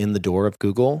just get in the door of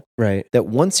Google. Right. That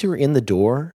once you're in the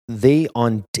door, they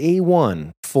on day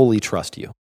one fully trust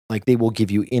you. Like they will give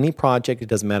you any project. It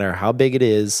doesn't matter how big it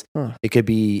is. Huh. It could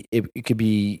be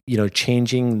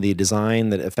changing the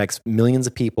design that affects millions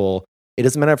of people. It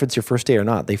doesn't matter if it's your first day or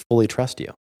not. They fully trust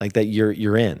you. Like that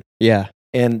you're in. Yeah.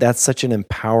 And that's such an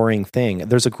empowering thing.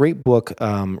 There's a great book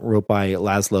wrote by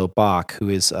Laszlo Bock, who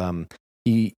is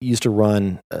he used to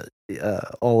run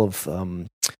all of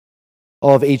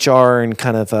HR and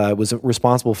kind of was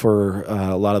responsible for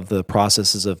a lot of the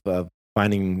processes of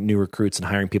finding new recruits and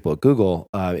hiring people at Google.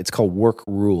 It's called Work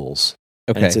Rules.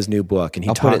 Okay. And it's his new book. And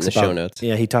I'll put it in the show notes.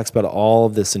 Yeah, he talks about all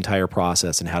of this entire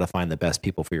process and how to find the best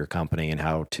people for your company and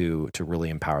how to really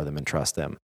empower them and trust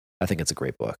them. I think it's a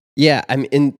great book. Yeah, I mean,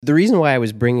 and the reason why I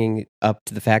was bringing up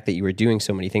to the fact that you were doing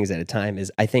so many things at a time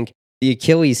is I think the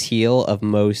Achilles heel of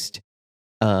most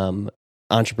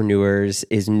entrepreneurs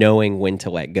is knowing when to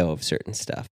let go of certain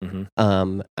stuff.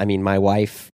 Mm-hmm. I mean, my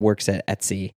wife works at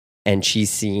Etsy, and she's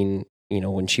seen,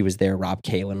 when she was there, Rob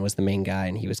Kalin was the main guy,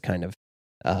 and he was kind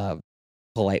of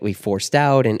politely forced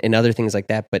out and other things like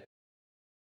that. But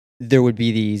there would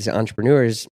be these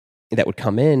entrepreneurs that would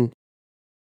come in,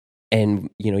 and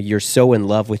you're so in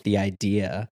love with the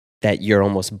idea that you're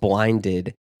almost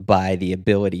blinded by the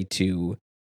ability to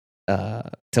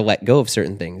let go of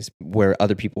certain things where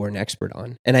other people were an expert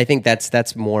on. And I think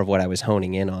that's more of what I was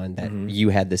honing in on, that Mm-hmm. you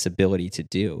had this ability to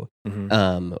do,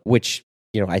 Mm-hmm. which,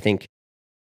 I think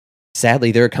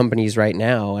sadly there are companies right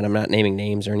now, and I'm not naming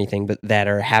names or anything, but that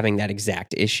are having that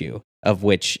exact issue, of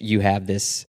which you have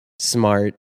this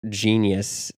smart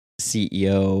genius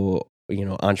CEO,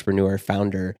 entrepreneur,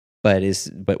 founder,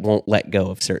 but won't let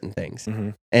go of certain things. Mm-hmm.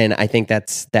 And I think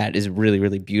that is really,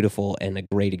 really beautiful and a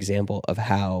great example of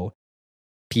how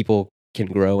people can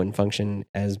grow and function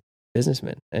as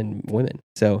businessmen and women.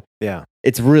 So Yeah.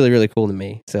 it's really, really cool to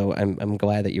me. So I'm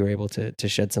glad that you were able to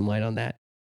shed some light on that.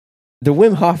 The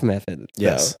Wim Hof method.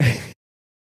 Yes.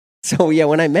 So yeah,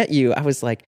 when I met you, I was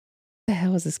like, what the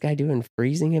hell is this guy doing,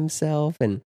 freezing himself?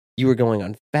 And you were going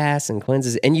on fasts and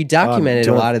cleanses, and you documented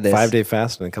a lot of this. 5-day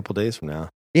fast in a couple days from now.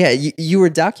 Yeah, you were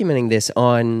documenting this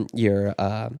on your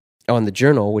on the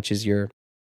journal, which is your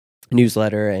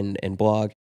newsletter and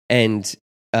blog. And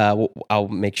I'll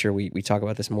make sure we talk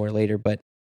about this more later. But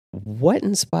what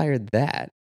inspired that?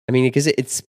 I mean, because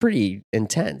it's pretty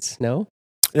intense, no?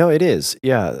 No, it is.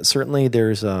 Yeah, certainly.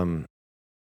 There's there's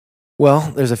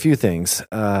a few things.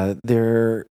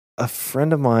 A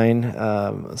friend of mine,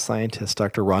 a scientist,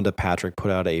 Dr. Rhonda Patrick,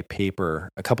 put out a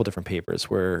couple different papers,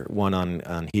 where one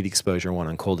on heat exposure, one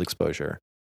on cold exposure.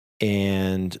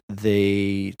 And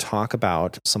they talk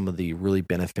about some of the really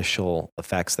beneficial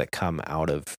effects that come out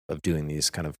of doing these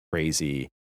kind of crazy,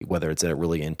 whether it's a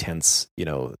really intense,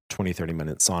 20,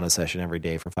 30-minute sauna session every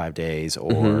day for 5 days,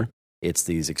 or it's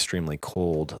these extremely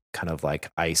cold kind of like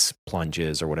ice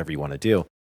plunges or whatever you want to do.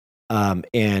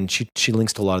 And she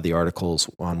links to a lot of the articles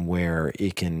on where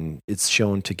it's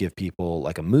shown to give people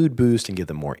like a mood boost and give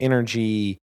them more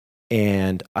energy.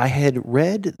 And I had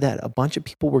read that a bunch of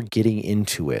people were getting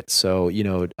into it. So,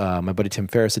 my buddy Tim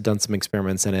Ferriss had done some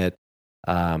experiments in it.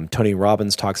 Tony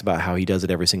Robbins talks about how he does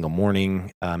it every single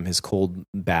morning, his cold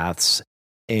baths.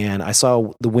 And I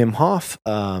saw the Wim Hof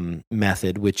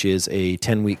method, which is a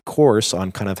 10-week course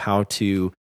on kind of how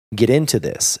to get into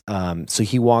this. So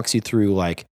he walks you through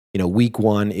week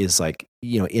 1 is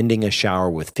ending a shower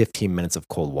with 15 minutes of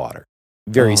cold water.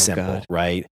 Very simple, God.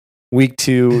 Right? Week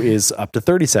 2 is up to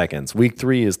 30 seconds. Week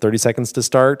 3 is 30 seconds to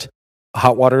start,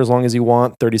 hot water as long as you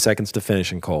want, 30 seconds to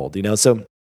finish and cold. So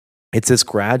it's this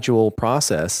gradual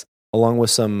process along with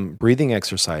some breathing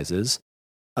exercises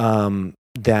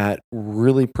that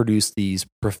really produce these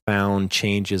profound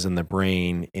changes in the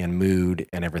brain and mood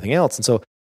and everything else. And so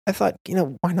I thought,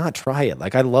 why not try it?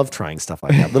 I love trying stuff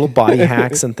like that, little body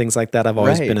hacks and things like that. I've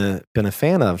always been a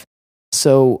fan of.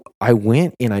 So I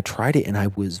went and I tried it and I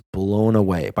was blown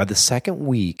away. By the second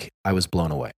week, I was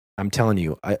blown away. I'm telling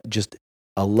you, just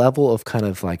a level of kind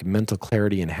of like mental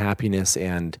clarity and happiness.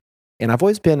 And I've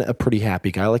always been a pretty happy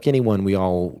guy. Like anyone, we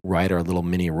all ride our little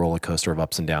mini roller coaster of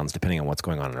ups and downs depending on what's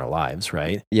going on in our lives,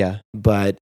 right? Yeah.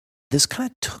 But this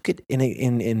kind of took it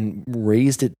and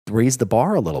raised the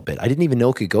bar a little bit. I didn't even know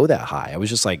it could go that high. I was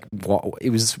just like, wow, it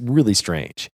was really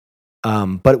strange.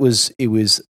 But it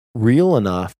was real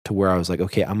enough to where I was like,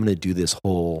 okay, I'm going to do this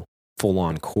whole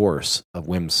full-on course of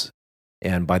Wim's.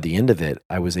 And by the end of it,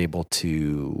 I was able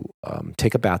to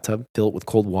take a bathtub, fill it with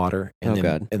cold water, and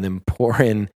then pour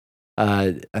in,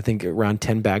 I think around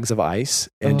 10 bags of ice,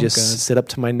 and sit up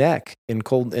to my neck in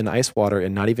cold and ice water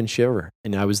and not even shiver.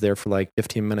 And I was there for like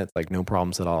 15 minutes, like no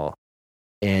problems at all.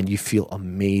 And you feel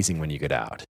amazing when you get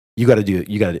out. You got to do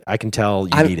it. I can tell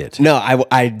you need it. No,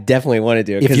 I definitely want to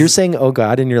do it. If you're saying, oh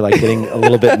God, and you're like getting a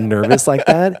little bit nervous like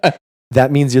that,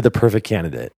 that means you're the perfect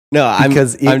candidate. No,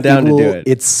 I'm down to do it.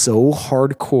 It's so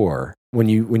hardcore when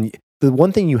the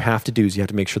one thing you have to do is you have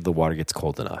to make sure the water gets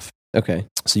cold enough. Okay.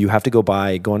 So you have to go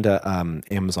into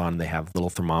Amazon. They have little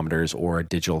thermometers or a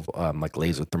digital like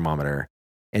laser thermometer,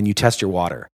 and you test your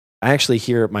water. I actually,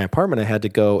 here at my apartment, I had to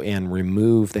go and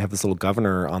remove. They have this little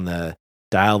governor on the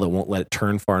dial that won't let it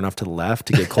turn far enough to the left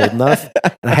to get cold enough,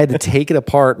 and I had to take it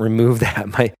apart and remove that.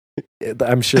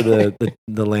 I'm sure the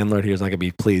landlord here is not going to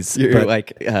be pleased. You're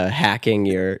hacking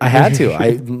your. I had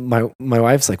to. My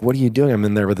wife's like, "What are you doing?" I'm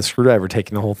in there with a screwdriver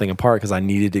taking the whole thing apart because I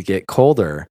needed to get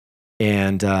colder.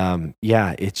 And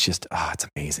it's just it's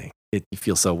amazing. You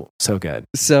feel so good.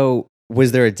 So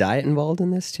was there a diet involved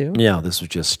in this too? Yeah, this was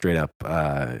just straight up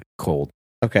cold.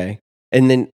 Okay, and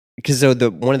then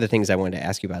one of the things I wanted to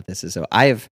ask you about this is I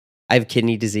have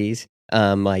kidney disease.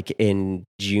 Like in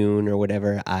June or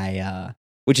whatever,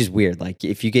 which is weird. Like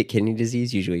if you get kidney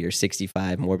disease, usually you're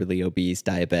 65, morbidly obese,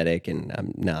 diabetic, and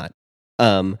I'm not.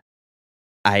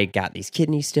 I got these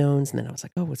kidney stones, and then I was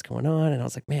like, oh, what's going on? And I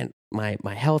was like, man, my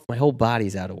health, my whole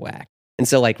body's out of whack. And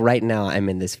so like right now I'm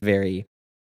in this very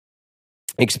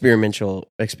experimental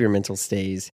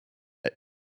phase,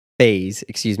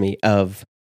 of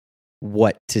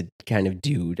what to kind of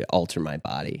do to alter my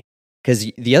body.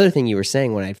 Because the other thing you were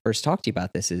saying when I first talked to you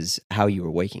about this is how you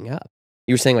were waking up.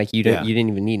 You were saying like you didn't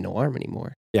even need an alarm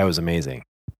anymore. Yeah, it was amazing.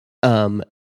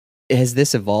 Has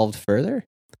this evolved further?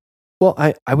 Well,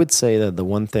 I would say that the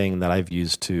one thing that I've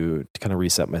used to kind of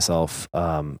reset myself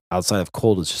outside of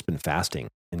cold has just been fasting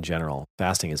in general.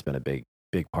 Fasting has been a big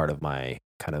part of my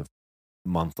kind of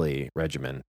monthly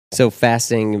regimen. So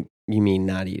fasting, you mean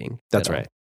not eating? That's right.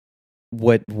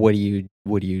 What do you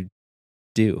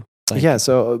do? Like, yeah,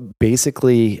 so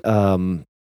basically,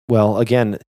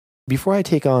 again, before I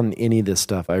take on any of this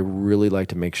stuff, I really like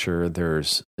to make sure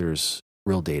there's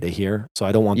real data here. So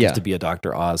I don't want this to be a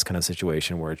Dr. Oz kind of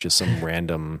situation where it's just some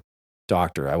random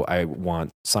doctor. I want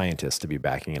scientists to be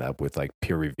backing it up with like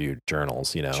peer-reviewed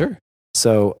journals, Sure.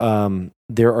 So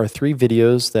there are 3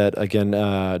 videos that, again,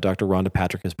 Dr. Rhonda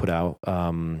Patrick has put out.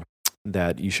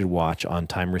 that you should watch on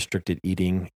time restricted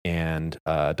eating, and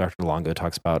Dr. Longo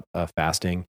talks about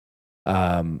fasting.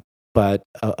 But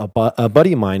a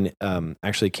buddy of mine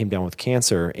actually came down with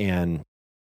cancer, and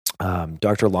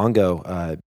Dr.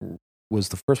 Longo was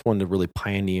the first one to really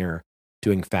pioneer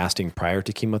doing fasting prior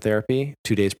to chemotherapy,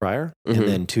 2 days prior, and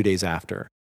then 2 days after.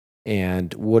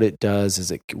 And what it does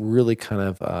is it really kind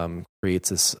of creates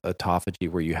this autophagy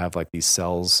where you have like these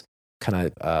cells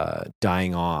kind of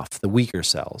dying off, the weaker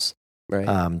cells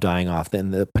dying off,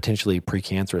 and the potentially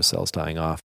precancerous cells dying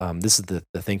off. This is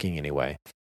the thinking anyway.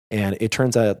 And it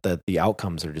turns out that the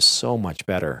outcomes are just so much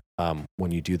better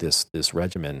when you do this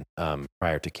regimen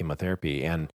prior to chemotherapy.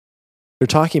 And they're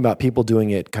talking about people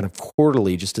doing it kind of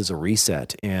quarterly just as a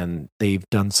reset. And they've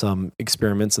done some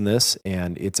experiments in this,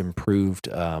 and it's improved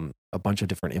a bunch of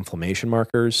different inflammation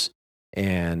markers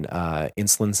and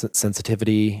insulin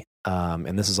sensitivity.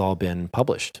 And this has all been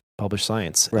published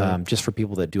science, just for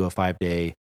people that do a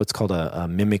 5-day, what's called a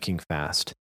mimicking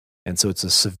fast. And so it's a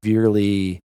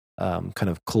severely kind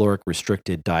of caloric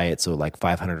restricted diet. So like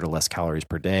 500 or less calories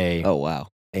per day. Oh, wow.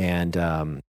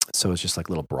 And so it's just like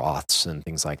little broths and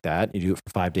things like that. You do it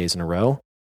for 5 days in a row.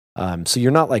 So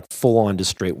you're not like full on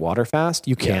just straight water fast.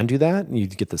 You can do that and you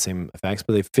get the same effects,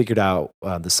 but they figured out,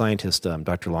 the scientist,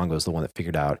 Dr. Longo is the one that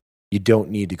figured out you don't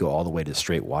need to go all the way to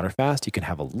straight water fast. You can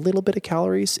have a little bit of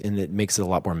calories, and it makes it a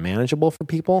lot more manageable for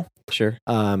people. Sure.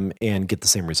 And get the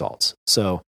same results.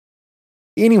 So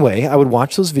anyway, I would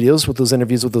watch those videos with those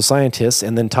interviews with those scientists,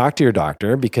 and then talk to your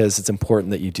doctor, because it's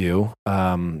important that you do,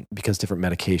 because different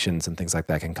medications and things like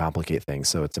that can complicate things.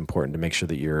 So it's important to make sure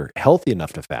that you're healthy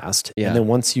enough to fast. Yeah. And then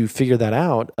once you figure that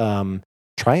out,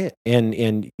 try it.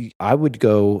 And I would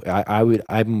go,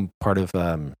 I'm part of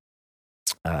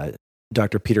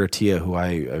Dr. Peter Attia, who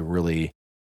I really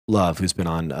love, who's been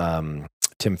on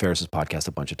Tim Ferriss's podcast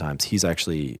a bunch of times. He's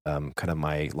actually kind of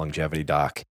my longevity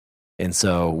doc. And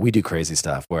so we do crazy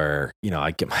stuff where,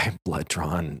 I get my blood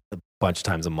drawn a bunch of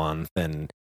times a month. And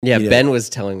Ben was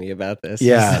telling me about this.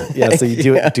 Yeah. So you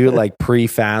do it like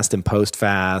pre-fast and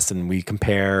post-fast, and we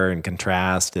compare and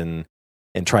contrast and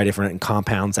try different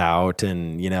compounds out.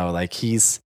 And, like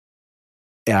it's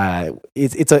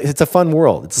a fun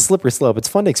world. It's a slippery slope. It's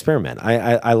fun to experiment.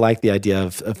 I like the idea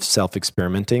of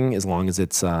self-experimenting, as long as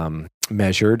it's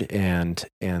measured and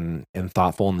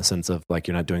thoughtful, in the sense of like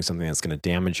you're not doing something that's going to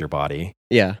damage your body.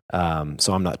 Yeah.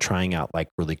 So I'm not trying out like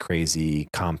really crazy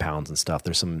compounds and stuff.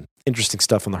 There's some interesting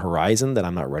stuff on the horizon that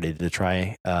I'm not ready to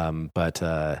try. So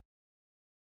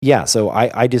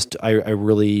I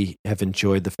really have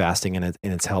enjoyed the fasting, and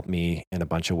it's helped me in a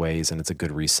bunch of ways, and it's a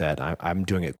good reset. I'm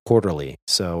doing it quarterly.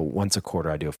 So once a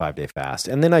quarter I do a 5-day fast,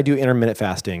 and then I do intermittent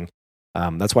fasting.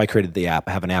 That's why I created the app.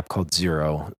 I have an app called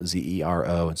Zero,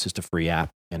 Zero. It's just a free app,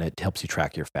 and it helps you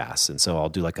track your fasts. And so I'll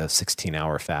do like a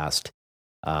 16-hour fast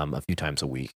a few times a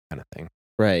week kind of thing.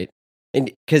 Right.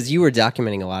 And because you were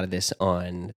documenting a lot of this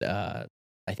on, I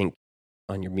think,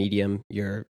 on your Medium,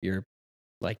 your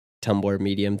like Tumblr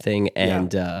Medium thing,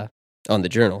 and on the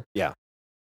journal. Yeah.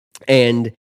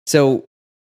 And so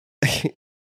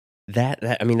that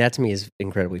to me is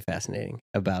incredibly fascinating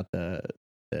about the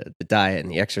diet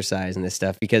and the exercise and this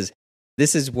stuff, because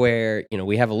this is where,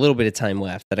 we have a little bit of time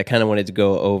left that I kind of wanted to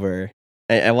go over.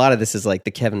 A lot of this is like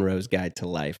the Kevin Rose guide to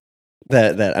life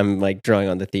that I'm like drawing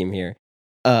on the theme here.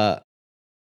 What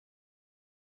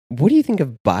do you think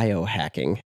of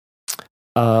biohacking?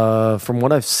 From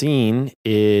what I've seen,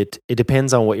 it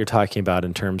depends on what you're talking about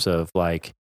in terms of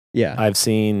like, I've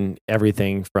seen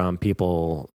everything from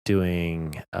people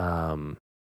doing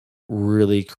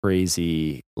really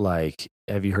crazy, like,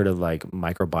 have you heard of like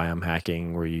microbiome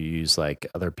hacking, where you use like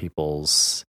other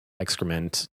people's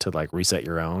excrement to like reset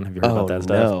your own? Have you heard about that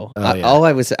stuff?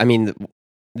 No.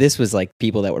 This was like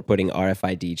people that were putting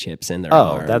RFID chips in their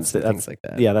arms and things like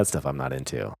that. Yeah, that stuff I'm not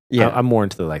into. Yeah, I'm more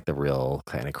into the real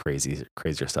kind of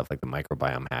crazier stuff, like the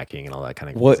microbiome hacking and all that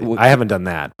kind of. I haven't done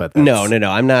that, but no.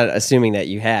 I'm not assuming that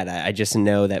you had. I just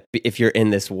know that if you're in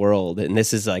this world, and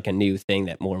this is like a new thing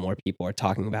that more and more people are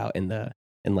talking about in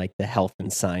like the health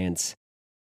and science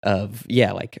of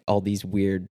like all these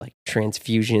weird like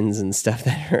transfusions and stuff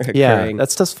that are occurring. Yeah,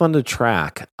 that stuff's fun to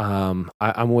track. I'm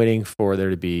waiting for there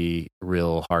to be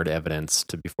real hard evidence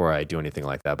before I do anything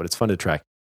like that, but it's fun to track.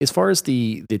 As far as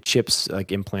the chips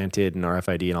like implanted and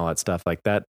RFID and all that stuff like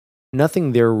that,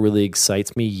 nothing there really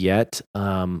excites me yet.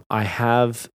 I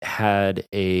have had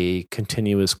a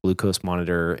continuous glucose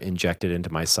monitor injected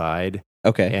into my side.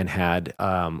 Okay. And had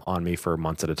on me for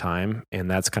months at a time, and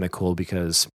that's kind of cool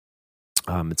because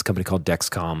it's a company called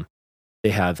Dexcom, they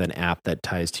have an app that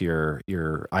ties to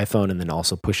your iPhone and then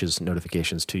also pushes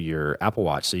notifications to your Apple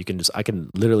Watch. So I can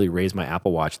literally raise my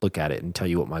Apple Watch, look at it, and tell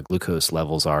you what my glucose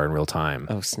levels are in real time.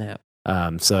 Oh, snap.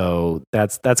 So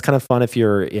that's kind of fun if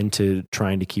you're into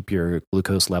trying to keep your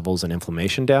glucose levels and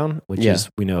inflammation down, which is,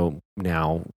 we know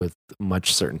now with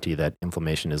much certainty that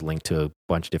inflammation is linked to a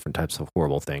bunch of different types of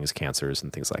horrible things, cancers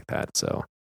and things like that. So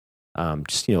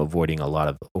just, avoiding a lot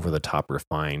of over the top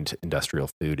refined industrial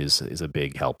food is a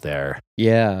big help there.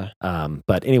 Yeah.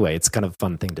 But anyway, it's kind of a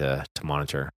fun thing to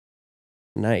monitor.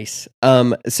 Nice.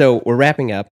 So we're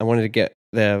wrapping up. I wanted to get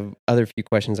the other few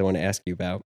questions I want to ask you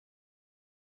about.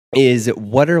 Is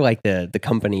what are like the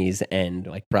companies and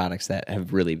like products that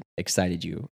have really excited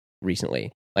you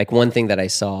recently? Like one thing that I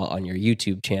saw on your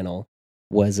YouTube channel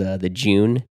was the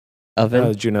June oven.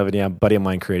 Oh, June oven, yeah. A buddy of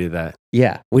mine created that.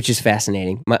 Yeah, which is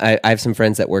fascinating. I have some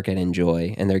friends that work at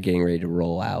Enjoy, and they're getting ready to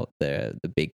roll out the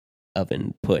big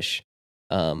oven push.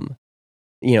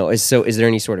 Is there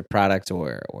any sort of product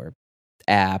or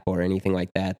app or anything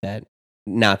like that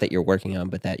not that you're working on,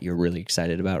 but that you're really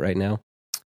excited about right now?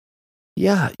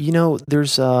 Yeah, there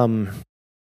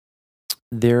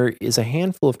is a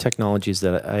handful of technologies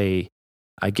that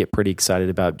I get pretty excited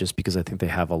about just because I think they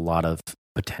have a lot of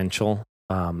potential,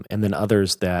 and then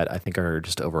others that I think are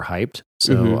just overhyped.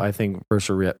 So I think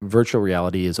virtual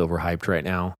reality is overhyped right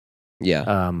now.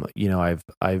 Yeah.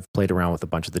 I've played around with a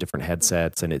bunch of the different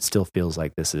headsets, and it still feels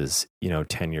like this is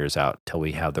 10 years out till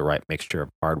we have the right mixture of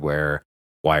hardware,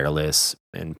 wireless,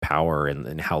 and power,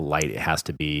 and how light it has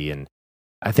to be. And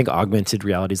I think augmented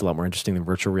reality is a lot more interesting than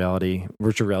virtual reality.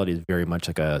 Virtual reality is very much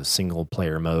like a single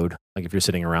player mode. Like if you're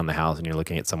sitting around the house and you're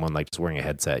looking at someone like just wearing a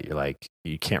headset, you're like,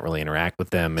 you can't really interact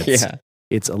with them.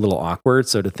 It's a little awkward.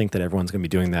 So to think that everyone's going to be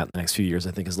doing that in the next few years,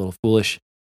 I think is a little foolish.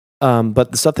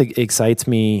 But the stuff that excites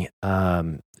me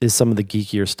is some of the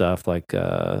geekier stuff, like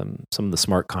some of the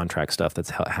smart contract stuff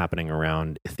that's happening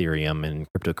around Ethereum and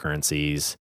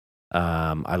cryptocurrencies.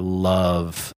 I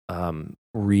love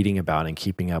reading about and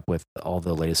keeping up with all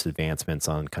the latest advancements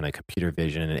on kind of computer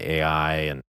vision and AI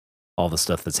and all the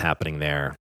stuff that's happening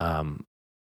there. I'm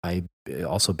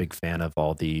also a big fan of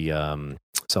all the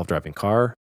self-driving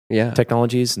car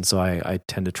technologies. And so I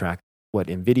tend to track what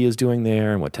NVIDIA is doing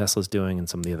there and what Tesla's doing and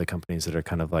some of the other companies that are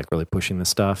kind of like really pushing this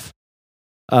stuff.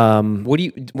 What do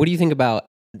you think about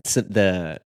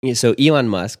so Elon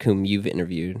Musk, whom you've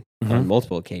interviewed on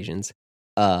multiple occasions,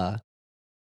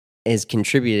 has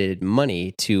contributed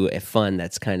money to a fund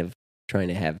that's kind of trying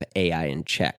to have AI in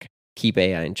check, keep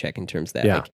AI in check in terms of that.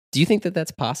 Yeah. Like, do you think that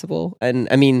that's possible? And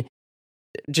I mean,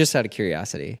 just out of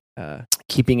curiosity,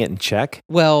 keeping it in check.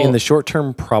 Well, in the short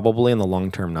term, probably. In the long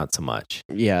term, not so much.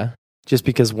 Yeah. Just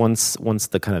because once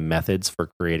the kind of methods for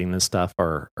creating this stuff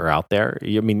are out there,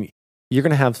 there's going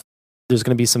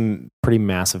to be some pretty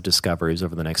massive discoveries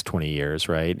over the next 20 years,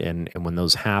 right? And when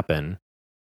those happen,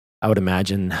 I would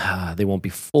imagine they won't be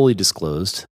fully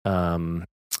disclosed. And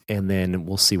then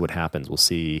we'll see what happens. We'll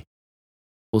see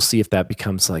if that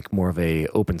becomes like more of a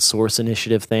open source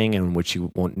initiative thing in which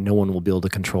no one will be able to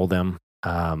control them,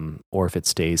 or if it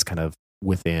stays kind of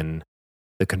within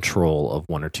the control of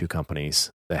one or two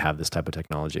companies that have this type of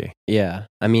technology. Yeah.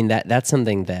 I mean, that's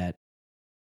something that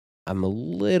I'm a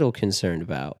little concerned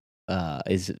about,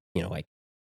 is, like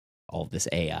all this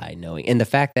AI knowing, and the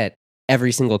fact that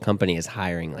every single company is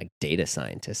hiring like data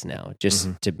scientists now just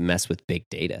to mess with big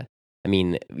data. I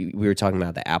mean, we were talking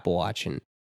about the Apple Watch, and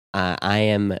I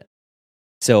have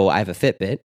a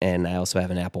Fitbit and I also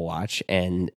have an Apple Watch,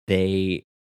 and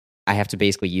I have to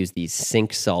basically use these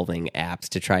sync solving apps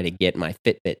to try to get my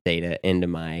Fitbit data into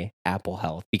my Apple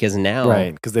Health, because now,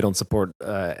 right, because they don't support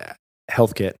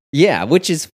HealthKit. Yeah, which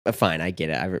is fine. I get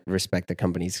it. I respect the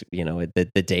companies.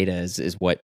 The data is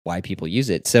why people use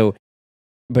it. So,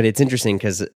 but it's interesting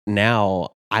because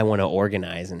now I want to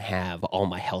organize and have all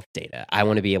my health data. I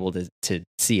want to be able to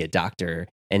see a doctor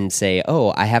and say,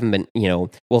 oh, I haven't been,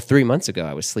 3 months ago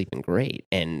I was sleeping great.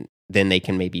 And then they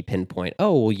can maybe pinpoint,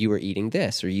 oh, well, you were eating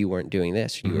this, or you weren't doing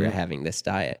this, or you were having this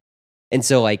diet. And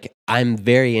so like, I'm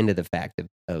very into the fact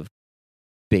of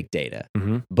big data,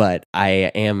 but I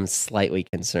am slightly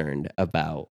concerned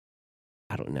about,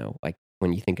 I don't know, like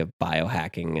when you think of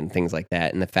biohacking and things like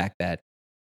that, and the fact that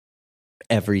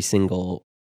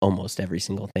almost every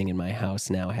single thing in my house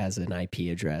now has an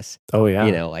IP address. Oh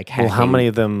yeah. Like hacking. Well, how many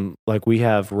of them, like we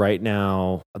have right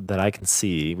now that I can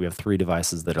see, we have 3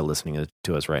 devices that are listening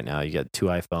to us right now. You got 2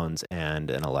 iPhones and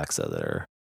an Alexa that are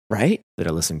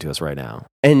listening to us right now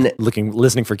and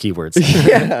listening for keywords.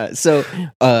 Yeah. So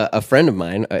a friend of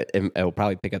mine, and I will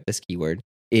probably pick up this keyword,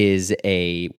 works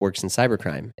in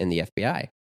cybercrime in the FBI.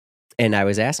 And I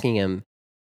was asking him,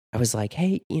 I was like,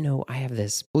 hey, I have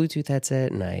this Bluetooth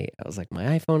headset, and I was like,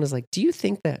 my iPhone is like, do you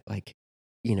think that like,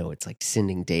 it's like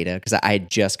sending data? Because I had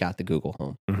just got the Google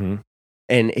Home. Mm-hmm.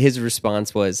 And his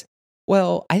response was,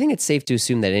 well, I think it's safe to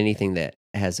assume that anything that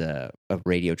has a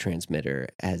radio transmitter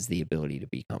has the ability to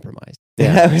be compromised.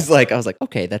 Yeah. And I was like,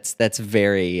 okay, that's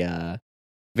very,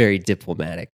 very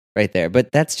diplomatic right there. But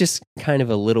that's just kind of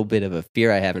a little bit of a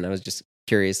fear I have. And I was just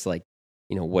curious, like,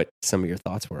 what some of your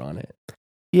thoughts were on it.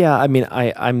 Yeah, I mean,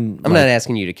 I'm not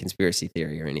asking you to conspiracy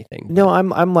theory or anything. No,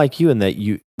 I'm like you in that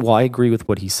I agree with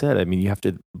what he said. I mean, you have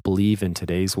to believe in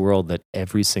today's world that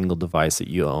every single device that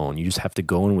you own, you just have to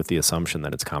go in with the assumption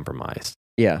that it's compromised.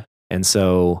 Yeah. And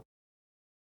so,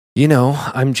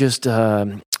 I'm just,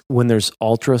 when there's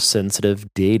ultra sensitive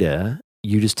data,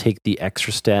 you just take the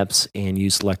extra steps and you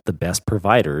select the best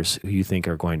providers who you think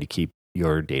are going to keep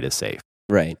your data safe.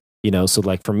 Right. So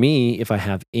like for me, if I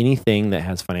have anything that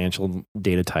has financial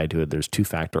data tied to it, there's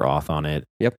 2-factor auth on it.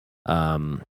 Yep.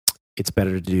 It's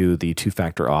better to do the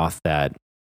 2-factor auth that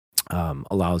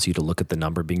allows you to look at the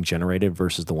number being generated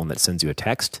versus the one that sends you a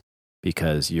text,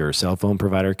 because your cell phone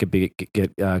provider could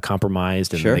get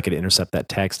compromised and Sure. they could intercept that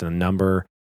text and a number.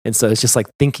 And so it's just like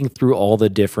thinking through all the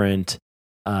different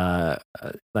I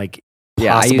use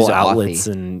possible outlets.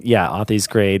 Authy. And Authy's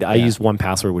great. I Yeah. use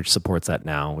 1Password, which supports that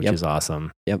now, which Yep. is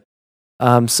awesome. Yep.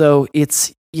 So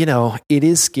it's, it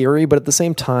is scary, but at the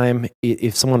same time,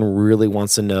 if someone really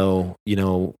wants to know,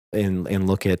 and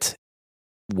look at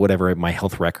whatever my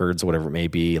health records, whatever it may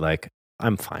be, like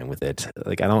I'm fine with it.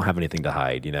 Like I don't have anything to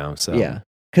hide, so. Yeah.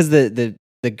 Because the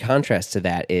contrast to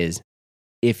that is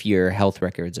if your health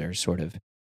records are sort of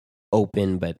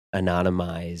open but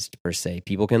anonymized per se,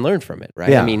 people can learn from it,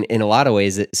 right? Yeah. I mean, in a lot of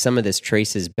ways, some of this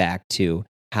traces back to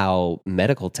how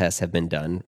medical tests have been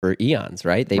done for eons,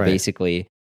 right? They Right. basically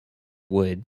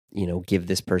would, give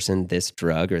this person this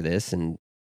drug or this and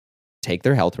take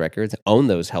their health records, own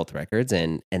those health records,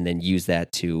 and then use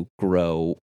that to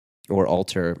grow or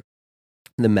alter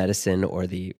the medicine or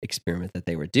the experiment that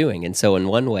they were doing. And so in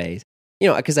one way,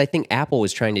 because I think Apple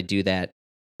was trying to do that,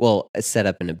 set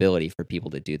up an ability for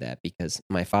people to do that, because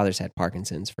my father's had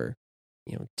Parkinson's for,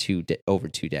 over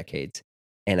 2 decades.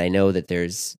 And I know that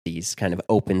there's these kind of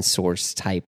open source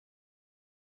type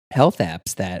health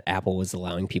apps that Apple was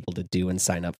allowing people to do and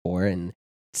sign up for and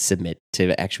submit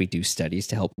to actually do studies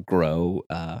to help grow,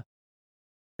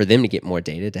 for them to get more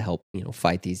data to help,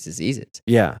 fight these diseases.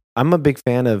 Yeah. I'm a big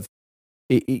fan of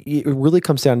it. It really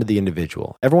comes down to the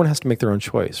individual. Everyone has to make their own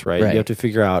choice, right? Right. You have to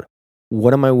figure out,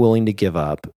 what am I willing to give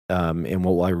up, and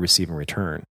what will I receive in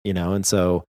return? And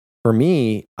so for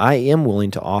me, I am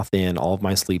willing to auth in all of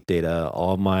my sleep data,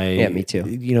 all of my. Yeah, me too.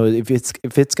 If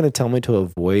it's going to tell me to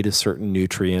avoid a certain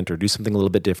nutrient or do something a little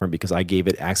bit different because I gave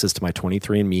it access to my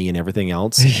 23andMe and everything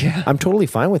else, Yeah. I'm totally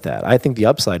fine with that. I think the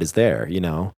upside is there,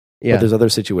 Yeah. But there's other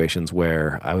situations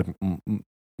where I would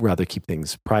rather keep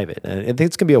things private, and I think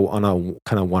it's going to be on a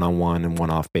kind of one-on-one and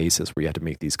one-off basis where you have to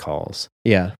make these calls.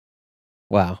 Yeah.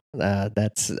 Wow.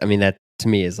 That to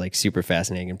me is like super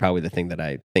fascinating, and probably the thing that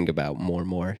I think about more and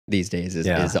more these days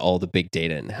is all the big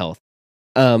data in health.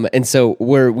 And so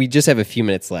we just have a few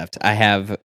minutes left. I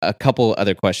have a couple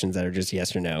other questions that are just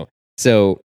yes or no.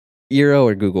 So Eero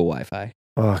or Google Wi-Fi?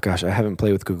 Oh gosh, I haven't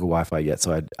played with Google Wi-Fi yet,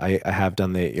 so I have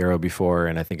done the Eero before,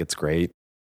 and I think it's great.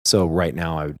 So right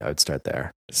now, I would start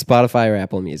there. Spotify or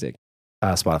Apple Music?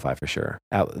 Spotify for sure.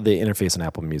 The interface on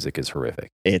Apple Music is horrific.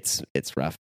 It's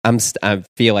rough. I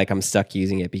feel like I'm stuck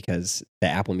using it because the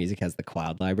Apple Music has the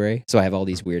cloud library. So I have all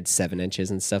these weird 7 inches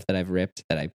and stuff that I've ripped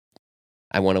that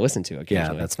I want to listen to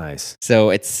occasionally. Yeah, that's nice. So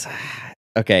it's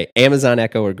okay. Amazon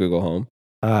Echo or Google Home?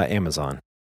 Amazon.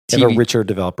 They have a richer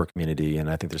developer community, and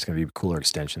I think there's going to be cooler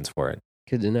extensions for it.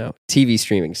 Good to know. TV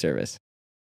streaming service.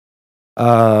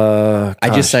 I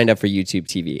just signed up for YouTube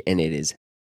TV, and it is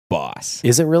boss.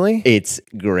 Is it really? It's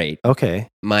great. Okay.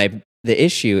 The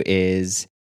issue is,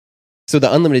 so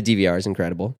the unlimited DVR is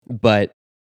incredible, but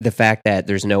the fact that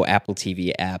there's no Apple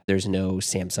TV app, there's no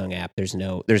Samsung app, there's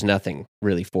nothing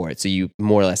really for it. So you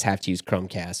more or less have to use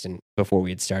Chromecast. And before we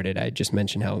had started, I just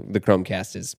mentioned how the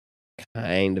Chromecast is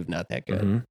kind of not that good.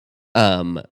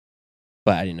 Mm-hmm.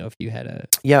 But I didn't know if you had a...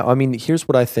 Yeah, I mean, here's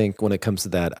what I think when it comes to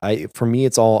that. For me,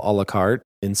 it's all a la carte.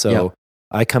 And so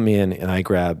I come in and I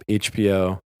grab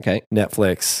HBO,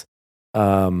 Netflix.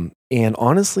 And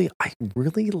honestly, I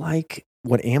really like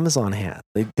what Amazon had.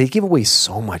 They give away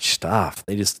so much stuff.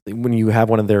 When you have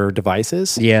one of their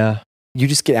devices, you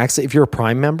just get access. If you're a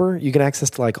Prime member, you get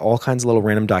access to like all kinds of little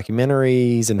random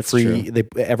documentaries and free.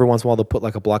 Every once in a while, they'll put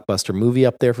like a blockbuster movie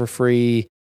up there for free.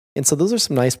 And so those are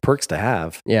some nice perks to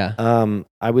have. Yeah.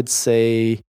 I would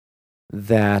say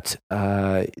that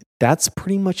that's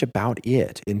pretty much about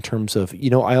it in terms of,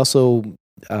 I also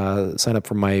sign up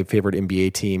for my favorite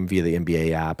NBA team via the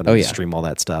NBA app and I stream all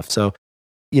that stuff. So,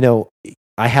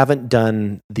 I haven't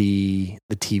done the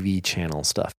TV channel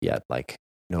stuff yet, like,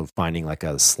 finding like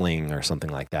a Sling or something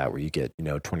like that where you get,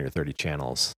 20 or 30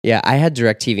 channels. Yeah, I had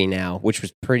DirecTV Now, which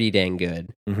was pretty dang good,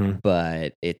 Mm-hmm.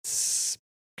 but it's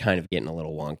kind of getting a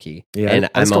little wonky. Yeah, and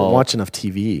I just don't watch enough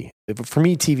TV. For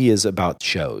me, TV is about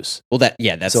shows. Well,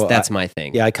 that's my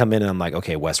thing. Yeah, I come in and I'm like,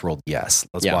 okay, Westworld, yes,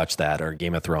 let's watch that, or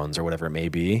Game of Thrones, or whatever it may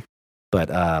be. But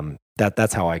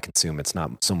that's how I consume. It's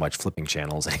not so much flipping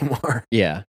channels anymore.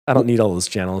 Yeah. I don't need all those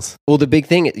channels. Well, the big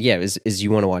thing, is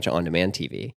you want to watch on-demand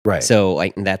TV, right? So,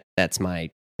 like that's my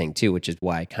thing too, which is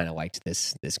why I kind of liked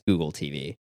this Google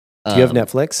TV. Do you have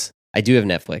Netflix? I do have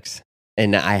Netflix,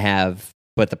 and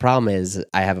but the problem is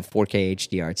I have a 4K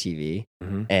HDR TV,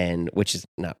 mm-hmm. and which is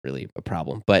not really a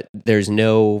problem, but there's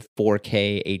no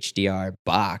 4K HDR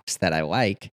box that I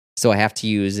like, so I have to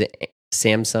use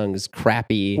Samsung's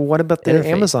crappy. Well, what about the interface.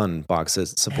 Amazon box that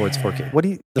supports 4K? What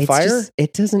do you? The Fire?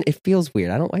 It feels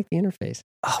weird. I don't like the interface.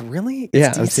 Oh, really?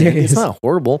 Yeah, I'm serious. It's not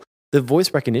horrible. The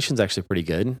voice recognition is actually pretty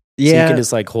good. Yeah, so you can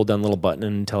just like hold down a little button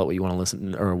and tell it what you want to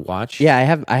listen or watch. Yeah,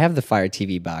 I have the Fire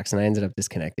TV box, and I ended up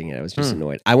disconnecting it. I was just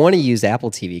annoyed. I want to use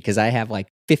Apple TV because I have like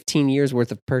 15 years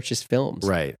worth of purchased films.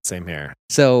 Right, same here.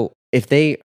 So if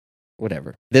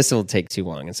whatever, this will take too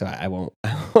long, and so I won't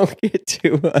get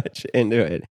too much into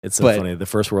it. It's so funny, the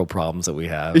first world problems that we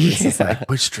have. It's just like,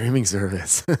 which streaming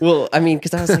service? Well, I mean,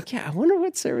 because I was like, I wonder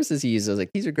what services you use. I was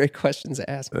like, these are great questions to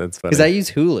ask. That's funny. Because I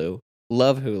use Hulu.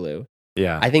 Love Hulu.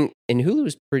 Yeah. I think, and Hulu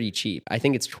is pretty cheap. I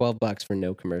think it's $12 for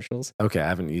no commercials. Okay, I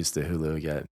haven't used the Hulu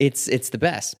yet. It's the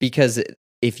best because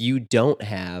if you don't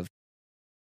have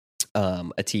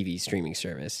a TV streaming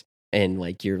service and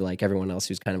like you're like everyone else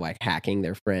who's kind of like hacking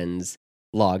their friends'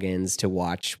 logins to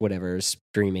watch whatever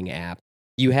streaming app,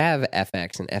 you have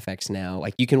FX and FX Now.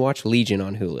 Like you can watch Legion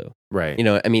on Hulu. Right.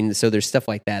 I mean, so there's stuff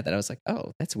like that I was like,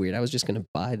 oh, that's weird. I was just going to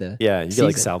buy the you get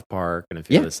like South Park and a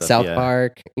few other stuff. South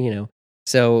Park,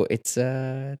 So it's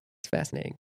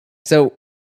fascinating. So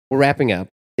we're wrapping up.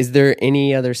 Is there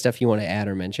any other stuff you want to add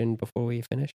or mention before we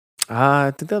finish?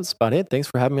 I think that's about it. Thanks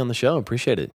for having me on the show.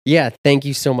 Appreciate it. Yeah, thank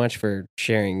you so much for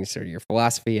sharing sort of your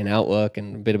philosophy and outlook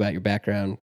and a bit about your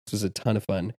background. This was a ton of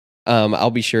fun.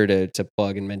 I'll be sure to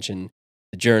plug and mention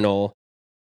the journal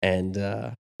and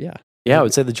Yeah, I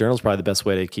would say the journal is probably the best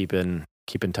way to keep in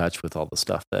touch with all the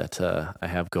stuff that I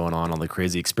have going on, all the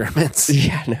crazy experiments.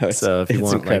 Yeah, no. So if you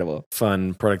want incredible. Like,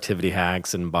 fun productivity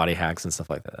hacks and body hacks and stuff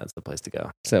like that, that's the place to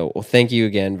go. So, well, thank you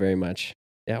again very much.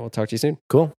 Yeah, we'll talk to you soon.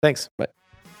 Cool. Thanks. Bye.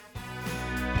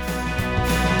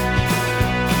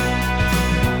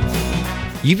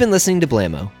 You've been listening to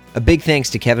Blammo. A big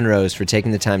thanks to Kevin Rose for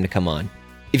taking the time to come on.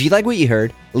 If you like what you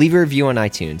heard, leave a review on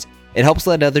iTunes. It helps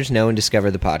let others know and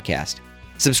discover the podcast.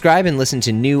 Subscribe and listen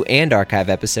to new and archive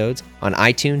episodes on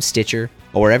iTunes, Stitcher,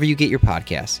 or wherever you get your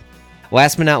podcasts.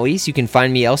 Last but not least, you can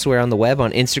find me elsewhere on the web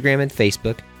on Instagram and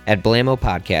Facebook at Blammo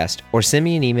Podcast, or send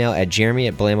me an email at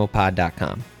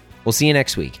jeremy@blammopod.com. We'll see you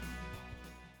next week.